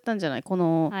立っちゃったんじゃないこ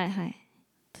の、はいはい。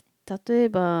例え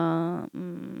ば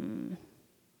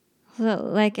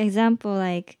So like example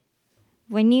like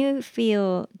when you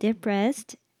feel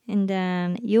depressed and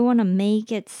then you wanna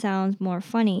make it sound more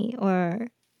funny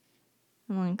or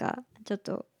なんかちょっ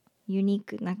とユニ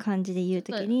ークな感じで言う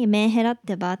ときにメンヘラっ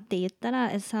てばって言った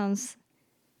ら it sounds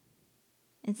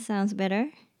better.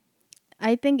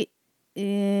 I think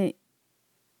it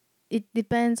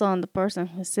depends on the person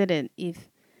who said it if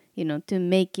you know to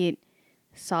make it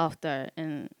softer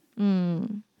and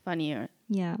funnier.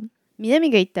 Yeah. 南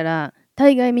が言ったら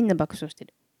大概みんな爆笑して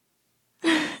る。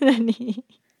何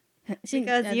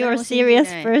Because 誰 you're a も信じ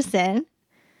serious ない person,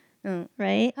 うん。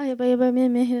 right? やばいやばいメ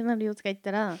ンヘラになるよとか言っ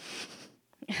たら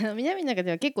南の中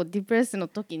では結構ディプレスの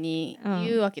時に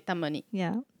言うわけ、たまに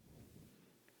Yeah.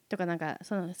 とかなんか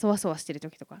そのそわそわしてる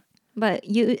時とか But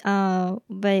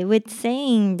but with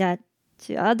saying that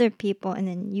to other people and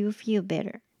then you feel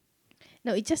better.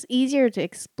 No, it's just easier to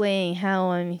explain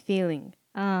how I'm feeling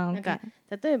ああ、なんか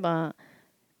OK。例えば、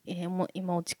もう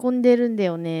今落ち込んでるんだ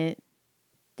よねっ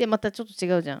てまたちょっと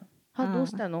違うじゃん。どう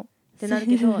したのってなる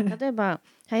けど、例えば、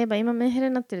やばい今メンヘラ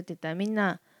になってるって言ったらみん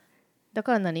な、だ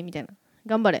から何みたいな。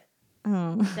頑張れ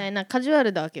みたいなカジュア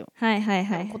ルだわけよ。はいはい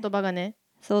はい。言葉がね。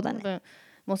そうだね。多分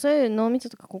もうそういう脳みそ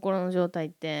とか心の状態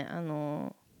って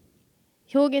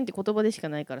表現って言葉でしか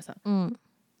ないからさ、落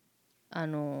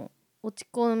ち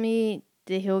込みっ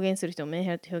て表現する人もメンヘ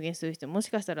ラって表現する人ももし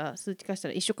かしたら数値化した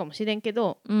ら一緒かもしれんけ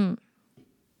ど、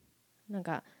なん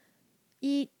か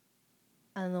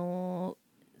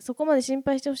そこまで心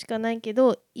配してほしくはないけ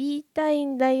ど言いたい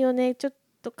んだよねちょっ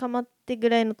とかまってぐ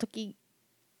らいの時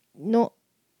の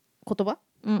言葉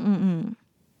な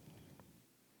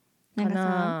んか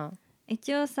さ、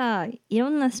一応さいろ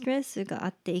んなストレスがあ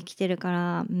って生きてるか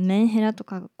らメンヘラと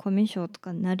かコミュ障と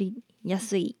かなりや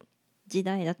すい時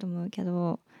代だと思うけ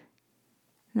ど、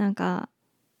なんか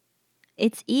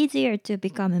It's easier to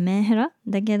become a メンヘラ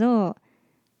だけど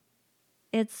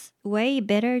It's way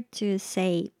better to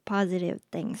say positive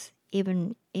things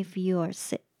even if you are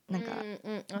sick なんか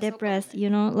depressed, you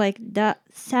know, like that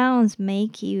sounds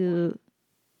make you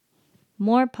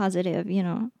more positive, you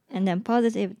know, and then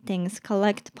positive things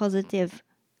collect positive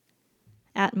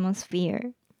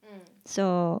atmosphere.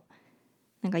 So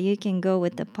なんか you can go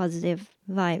with the positive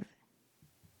vibe っ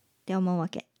て思うわ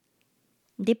け。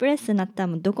ディプレスになったら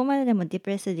もうどこまででもディ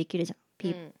プレスできるじゃん、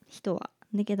人は。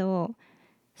だけど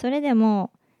それで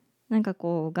もなんか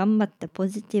こう頑張ってポ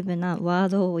ジティブなワー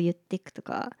ドを言っていくと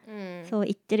か、そう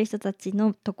言ってる人たち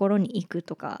のところに行く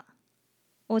とか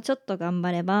をちょっと頑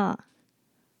張れば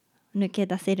抜け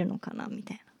出せるのかなみ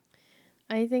たい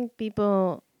な。 I think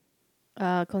people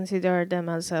consider them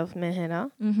as self-mehera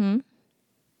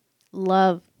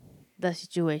love the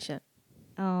situation.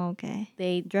 Oh, okay.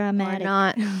 They Dramatic. are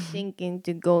not thinking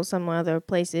to go some other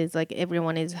places like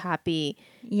everyone is happy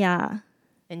Yeah.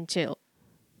 and chill.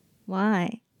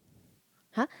 Why?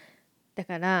 だ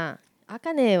からア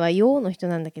カネは陽の人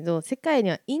なんだけど世界に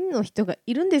は陰の人が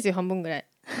いるんですよ半分ぐらい。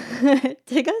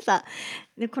違うさ。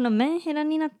でこのメンヘラ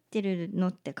になってるの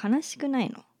って悲しくない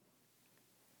の？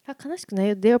悲しくない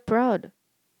よ。They're proud.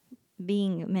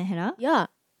 Being メンヘラ？いや。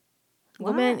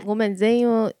ごめん Why? ごめん全員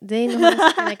の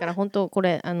話してないから本当こ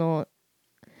れ我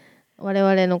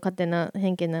々の勝手な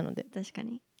偏見なので。確か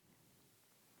に。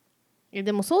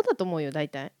でもそうだと思うよ大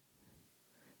体。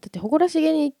だって誇らし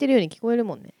げに言ってるように聞こえる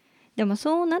もんね。でも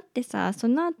そうなってさ、そ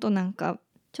の後なんか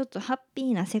ちょっとハッピ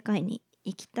ーな世界に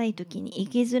行きたい時に行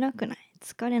きづらくない？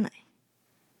疲れない？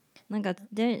なんか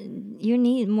you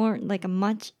need more like a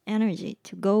much energy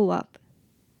to go up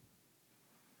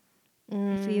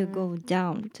if you go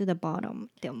down to the bottom っ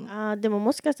て思う。でも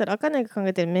もしかしたら赤根が考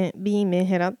えてるビーメン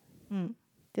ヘラっ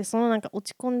てそのなんか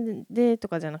落ち込んでと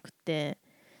かじゃなくて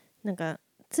なんか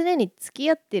常に付き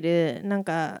合ってるなん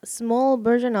か small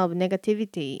version of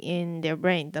negativity in their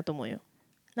brain だと思うよ。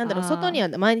なんだろう外には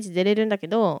毎日出れるんだけ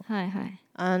ど、な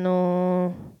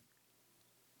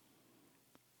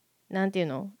んていう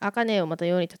の赤根をまた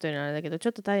ように例えるのあれだけどちょ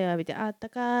っと太陽浴びてあった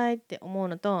かいって思う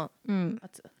のと、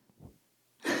熱っ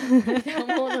て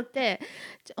思うのって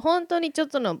本当にちょっ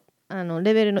との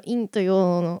レベルの陰と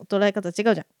陽の捉え方違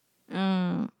うじゃ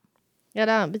ん。だか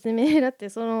ら別にメンヘラって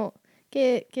その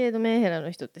軽度メンヘラ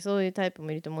の人ってそういうタイプ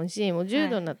もいると思うし、もう重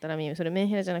度になったらそれメン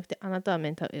ヘラじゃなくてあなたはメ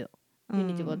ンタルイル。You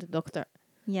need to go to doctor っ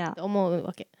て思う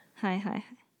わけ。だ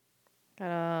か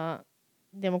ら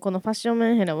でもこのファッション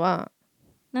メンヘラは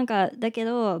なんかだけ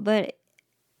ど、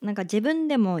なんか自分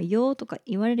でもよとか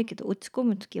言われるけど落ち込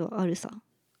む時はあるさ。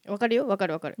わかるよ、わか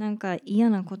るわかる。なんか嫌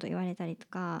なこと言われたりと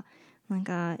か、なん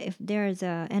か if there's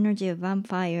a energy of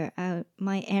vampire,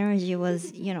 my energy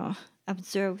was,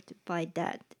 absorbed by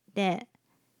that. で、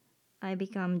I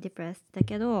become depressed. だ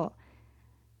けど、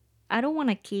I don't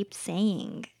want to keep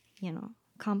saying,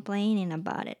 complaining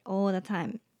about it all the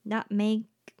time. That make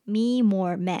me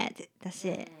more mad. だし、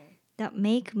that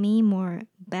make me more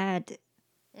bad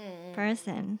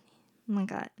person. なん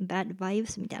か bad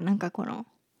vibes みたいな、なんかこの、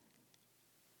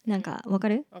なんかわか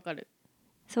る？わかる。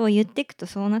そう言っていくと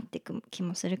そうなっていく気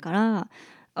もするから、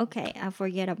Okay, I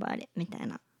forget about it みたい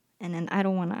な。And then I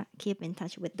don't wanna keep in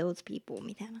touch with those people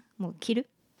みたいな。もう切る。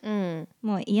うん。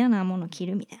もう嫌なもの切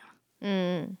るみたいな。う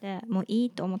んで、もういい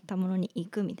と思ったものに行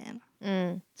くみたいな。う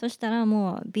ん。そしたら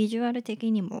もうビジュアル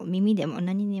的にも耳でも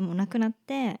何にもなくなっ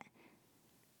て、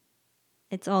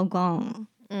It's all gone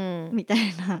うん。みた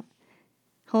いな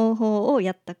方法を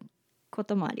やったこ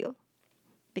ともあるよ。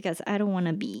Because I don't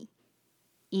wanna be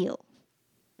ill.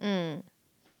 うん。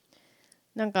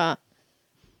なんか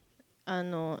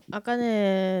あか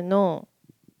ねの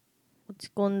落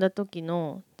ち込んだ時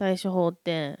の対処法っ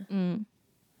て、うん。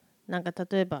なんか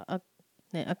例えば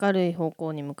明るい方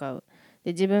向に向かう。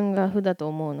で、自分が負だと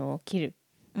思うのを切る。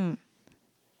うん。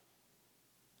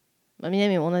まあ、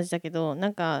南も同じだけど、な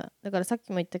んかだからさっき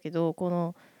も言ったけど、こ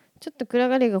のちょっと暗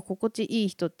がりが心地いい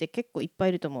人って結構いっぱい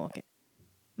いると思うわけ。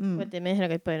うこうやっててメンヘラ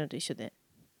がいっぱいいるのと一緒で、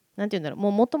なんて言うんだろう、も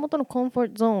う元々のコンフォー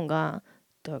トゾーンが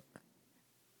ダーク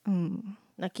うん。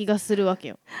な気がするわけ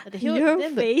よ。だってYour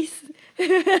全部 face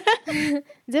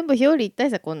全部表裏一体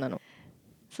さ、こんなの。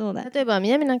そうだね。例えば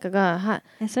南なんかが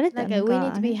それってなんかなん We か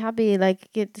need to be happy, like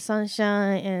get the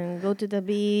sunshine and go to the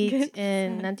beach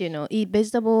and なんていうの eat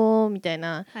vegetable みたい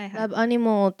な、はいはい love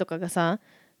animal とかがさ、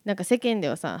なんか世間で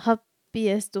はさ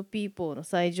happiest people の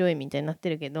最上位みたいになって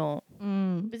るけど、う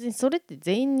ん。別にそれって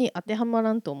全員に当てはま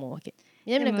らんと思うわけ。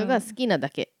南なんかが好きなだ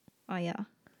けあ、いや。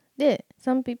で、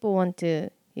some people want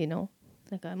to,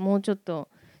なんかもうちょっと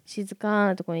静か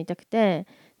なところにいたくて、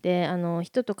で、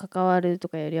人と関わると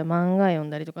かよりは漫画読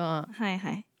んだりとか、はい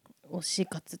はい。推し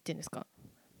活っていうんですか。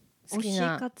好推しき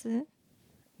な、活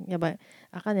やばい、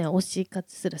あかねは推し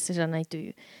活すら知らないとい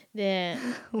う。で、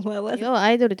What was it？ 要は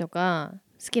アイドルとか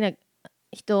好きな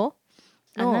人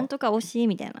あ、なんの、とか推し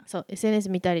みたいな。そう、SNS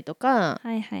見たりとか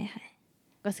はいはいはい。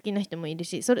が好きな人もいる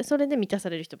し、それで満たさ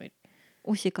れる人もいる。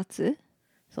推し活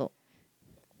そう。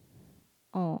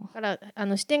おう。だか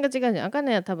ら視点が違うじゃん。あか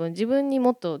ねは多分自分に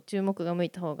もっと注目が向い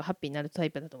た方がハッピーになるタイ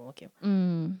プだと思うわけよ。う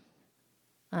ん。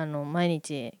毎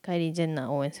日カイリー・ジェンナー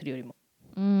を応援するよりも、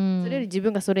うん。それより自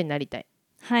分がそれになりたい。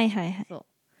はいはいはい。そう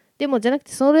でもじゃなく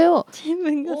てそれを自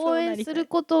分がそ応うなりたい。援する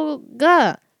こと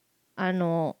がハ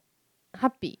ッ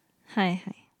ピはい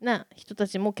はい。ーな人た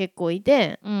ちも結構い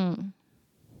て、うん。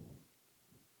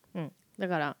だ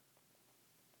から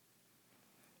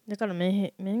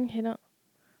メンヘラ、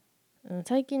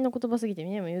最近の言葉すぎてみ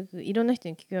んなもよくいろんな人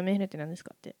に聞くよ、メンヘラって何です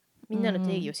かって。みんなの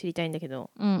定義を知りたいんだけど、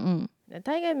うんうん。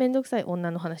大概めんどくさい女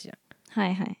の話じゃん。は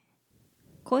いはい。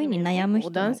恋に悩む人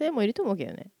も男性もいると思うけ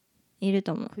どね。いる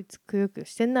と思う。こいつくよくよ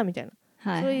してんなみたいな、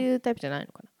はい、そうはい。いうタイプじゃない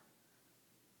のかな。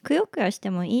くよくよして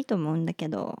もいいと思うんだけ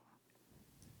ど、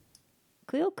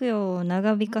くよくよを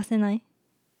長引かせない？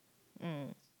う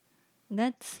ん。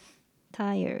That's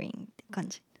tiring って感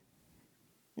じ。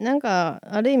なんか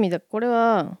ある意味だ、これ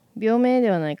は病名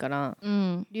ではないから、う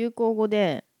ん。流行語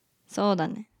でそうだ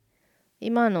ね。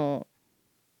今の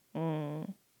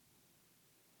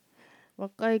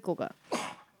若い子が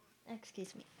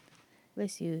Excuse me.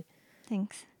 Bless you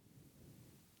Thanks.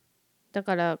 だ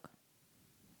から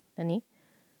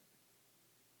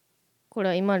これ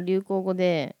は今流行語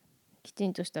できち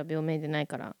んとした病名でない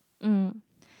から。うん。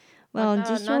ま Well,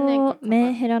 た自何年か称メ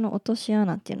ンヘラの落とし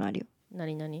穴っていうのあるよ。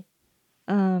何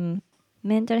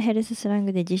メンタルヘルススラン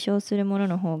グで自称するもの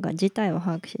の方が事態を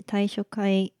把握し対処可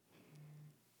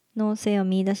能性を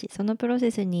見出し、そのプロ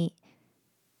セスに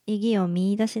意義を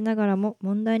見出しながらも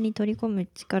問題に取り込む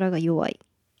力が弱い。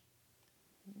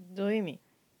どういう意味？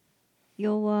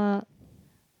要は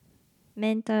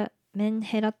メン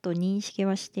ヘラと認識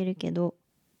はしてるけど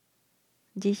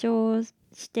自称し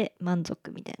て満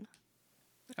足みたい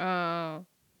あ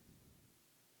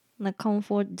なコン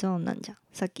フォートゾーンなんじゃん、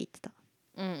さっき言ってた。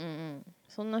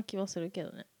そんな気はするけ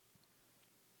どね。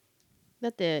だ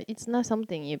って It's not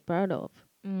something you're proud of。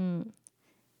 うん。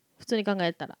普通に考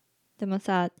えたら。でも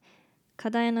さ、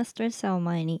過大なストレッサーを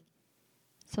前に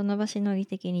その場しのぎ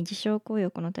的に自傷行為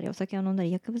を行ったりお酒を飲んだ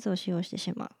り薬物を使用して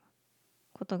しまう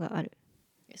ことがある。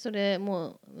それ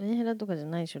もうメンヘラとかじゃ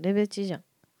ないでしょ。レベチじゃん。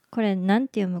これなん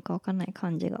て読むかわかんない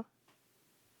漢字が。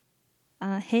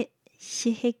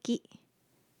私癖。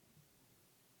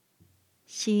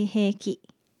私癖って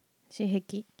私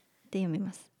癖。読み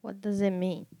ます。What does it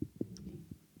mean?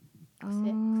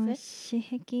 癖私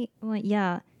癖は、い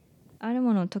や、ある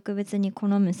ものを特別に好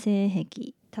む性癖、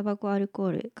タバコ、アルコ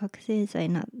ール、覚醒剤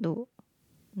など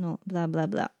のブラブラ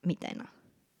ブラみたいな。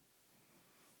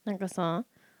なんかさ、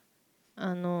そ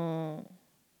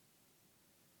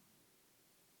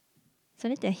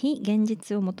れって非現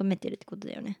実を求めてるってこと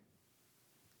だよね。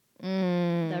The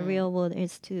real world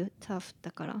is too tough だ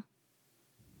から。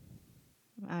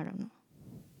I don't know。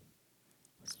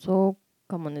そう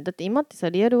かもね。だって今ってさ、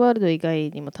リアルワールド以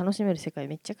外にも楽しめる世界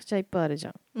めちゃくちゃいっぱいあるじ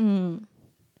ゃん。うん。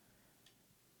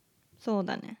そう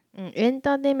だね。うん、エン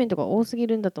ターテインメントが多すぎ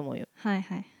るんだと思うよ。はい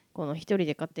はい。この一人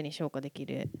で勝手に消化でき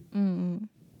る。うんうん。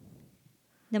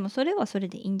でもそれはそれ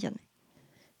でいいんじゃない？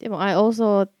でも I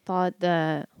also thought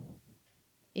that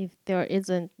if there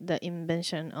isn't the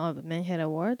invention of メンヘラ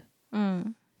word, う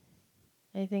ん。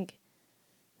I think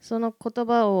その言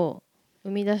葉を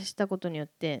生み出したことによっ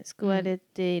て救われ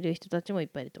ている人たちもいっ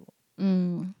ぱいいると思う。う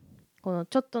ん。この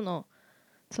ちょっとの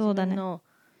自そうだね。分の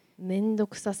めんど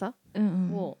くささうんう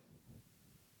ん。を、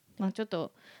ちょっ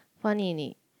とファニー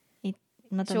に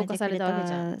まとめてくれ消化されたわけ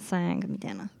じゃたサングみた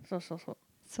いな。そうそうそう。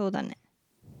そうだね。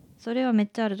それはめっ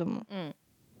ちゃあると思う。うん。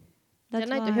じじゃ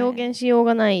ないと表現しよう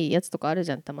がないやつとかある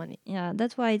じゃん、たまに。Yeah,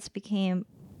 that's why it's became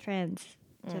trends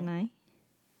じゃない？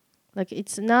 Like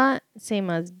it's not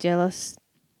same as jealous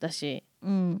だし、う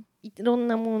ん。いろん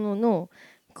なものの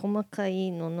細か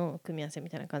いのの組み合わせみ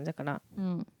たいな感じだから、う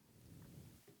ん。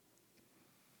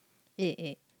え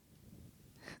え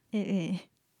え。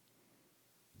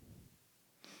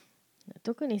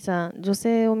特にさ、女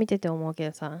性を見てて思うけ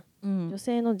どさ、うん。女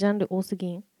性のジャンル多す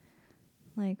ぎん。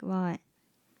 Like why?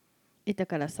 だ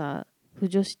からさ、腐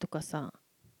女子とかさ、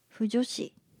腐女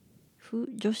子。腐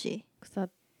女子。腐っ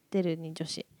てるに女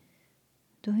子。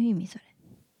どういう意味それ？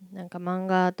なんか漫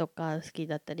画とか好き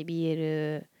だったり、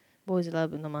BL、ボーイズラ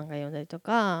ブの漫画読んだりと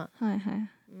か、はいはい。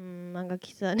漫画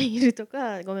喫茶にいると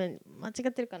か、ごめん、間違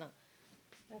ってるかな。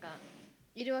なんか、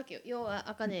いるわけよ。要は、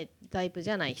茜タイプじ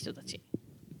ゃない人たち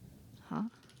は？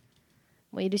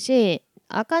もいるし、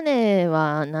茜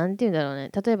は、なんて言うんだろうね。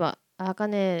例えば、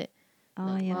茜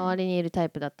のいや。周りにいるタイ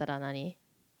プだったら何？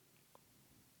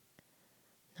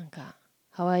なんか、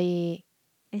ハワイ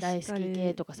大好き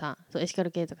系とかさ、そうエシカ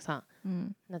ル系とかさ、う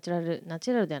ん。ナチュラ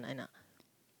ルではないな。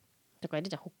とかいる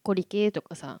じゃん。ほっこり系と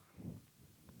かさ、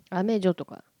アメ女と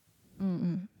か。うんう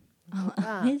ん。と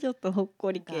かちょっとほっ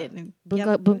こり系ね。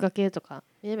文化系とか、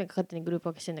南が勝手にグループ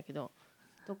分けしてんだけど、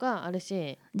とかある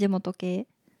し、地元系。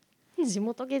地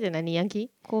元系で何ヤンキー？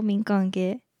公民館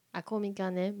系。公民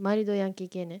館ね、マイルドヤンキー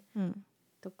系ね。うん。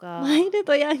とか、マイル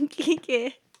ドヤンキー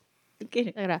系。ウケ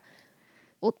る。だから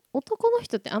男の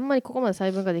人ってあんまりここまで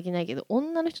細分化できないけど、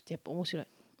女の人ってやっぱ面白い。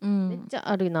うめっん。ちゃ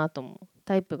あるなと思う、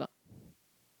タイプが。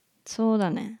そう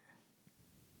だね。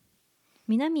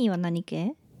南は何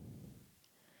系？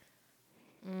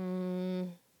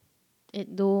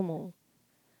どう思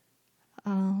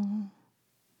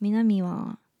南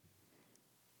は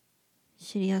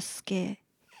シリアス系。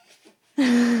う？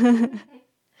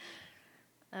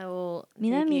 I will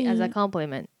take it as a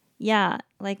compliment. Yeah,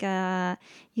 like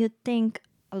you think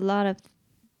a lot of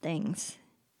things.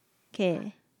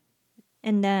 Okay.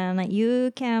 And then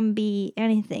you can be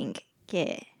anything.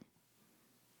 Okay.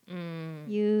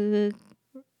 You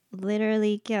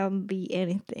literally can be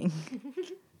anything.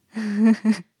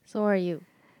 So are you.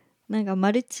 なんか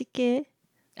マルチ系。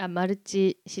マル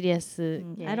チシリアス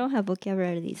系。I don't have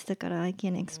vocabularies だから I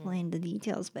can't explain the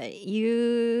details, but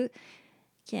you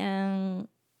can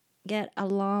get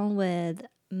along with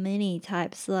many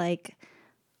types like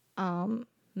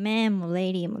man も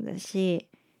lady もだし、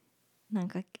なん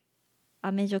か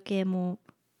アメ女系も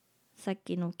さっ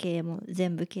きの系も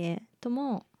全部系と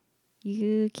も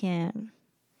you can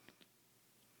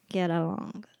get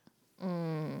along、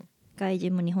外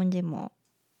人も日本人も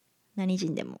何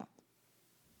人でも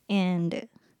and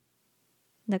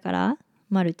だから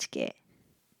マルチ系。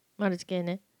マルチ系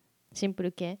ね。シンプ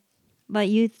ル系。but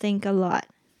you think a lot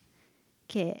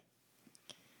系。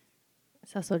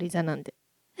サソリ座なんで。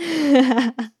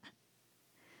は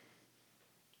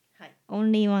い。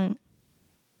only one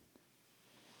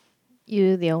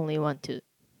You the only one too.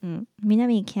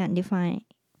 南 can't define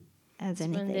as 自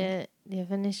分 anything。 でディ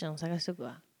フィニッション探しとく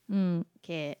わ。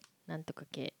系、なんとか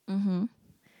系。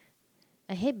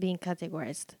I hate being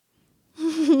categorized.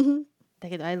 だ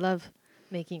けど I love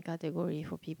making category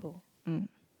for people.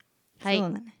 はい。そ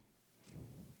うだね。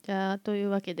じゃあという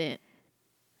わけで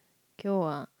今日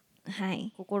はは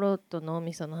い。心と脳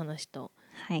みその話と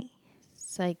はい。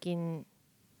最近、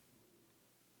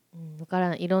わから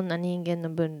ないいろんな人間の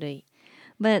分類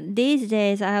But these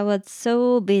days I was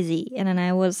so busy and then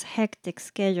I was hectic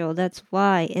schedule. That's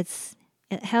why it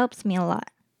helps me a lot.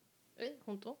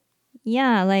 本当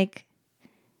Yeah, like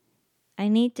I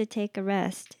need to take a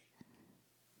rest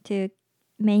to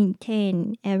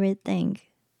maintain everything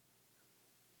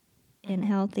in a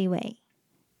healthy way.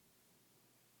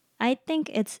 I think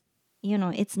it's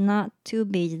not too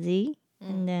busy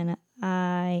and then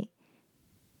I,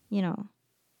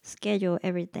 schedule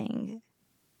everything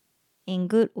in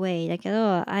good way だけ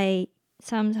ど I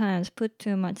sometimes put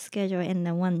too much schedule in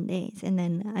the one days and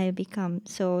then I become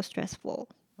so stressful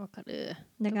わかる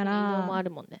だか特に移動もあらる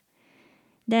もんね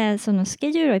でそのス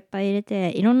ケジュールをいっぱい入れ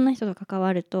ていろんな人と関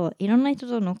わるといろんな人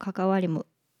との関わりも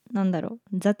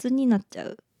雑になっちゃ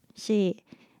うし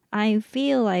I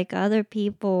feel like other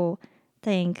people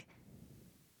think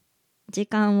時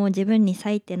間を自分に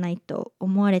割いてないと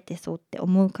思われてそうって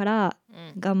思うから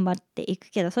頑張ってい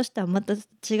くけど、そしたらまた違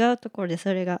うところで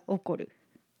それが起こる。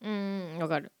わ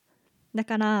かるだ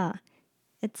から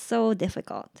it's so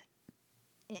difficult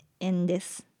in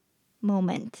this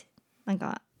moment なん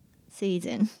か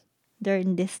season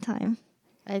during this time.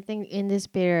 I think in this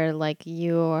period like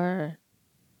you're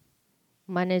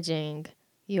managing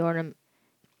your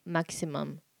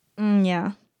maximum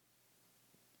Yeah.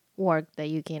 work that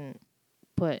you can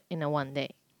put in a one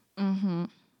day Mm-hmm.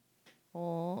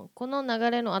 この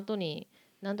流れの後に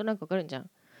なんとなくわかるんじゃん、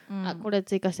あこれ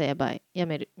追加したらやばいや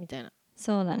めるみたいな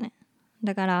そうだね。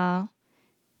だから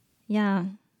いや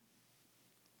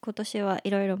今年はい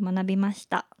ろいろ学びまし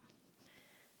た。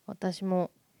私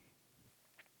も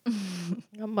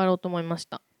頑張ろうと思いまし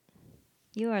た。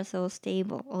You are so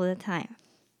stable all the time.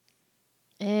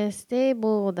 ステー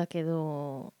ブルだけ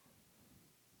ど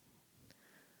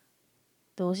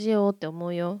どうしようって思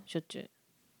うよしょっちゅう。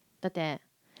だってや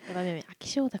っぱり飽き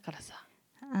性だからさ。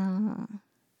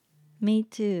Me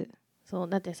too. そう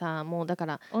だってさもうだか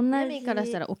ら同じ南から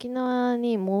したら沖縄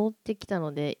に戻ってきた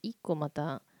ので1個ま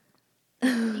た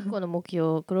1個の目標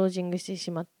をクロージングして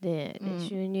しまって、で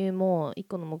収入も1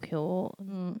個の目標を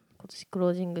今年クロ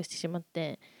ージングしてしまっ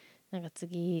て、なんか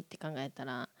次って考えた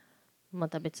らま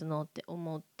た別のって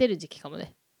思ってる時期かも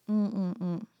ね。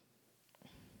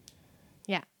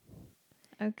Yeah.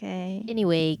 Okay.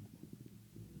 Anyway.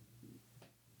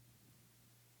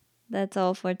 That's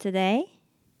all for today.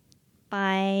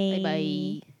 Bye.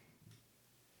 Bye bye.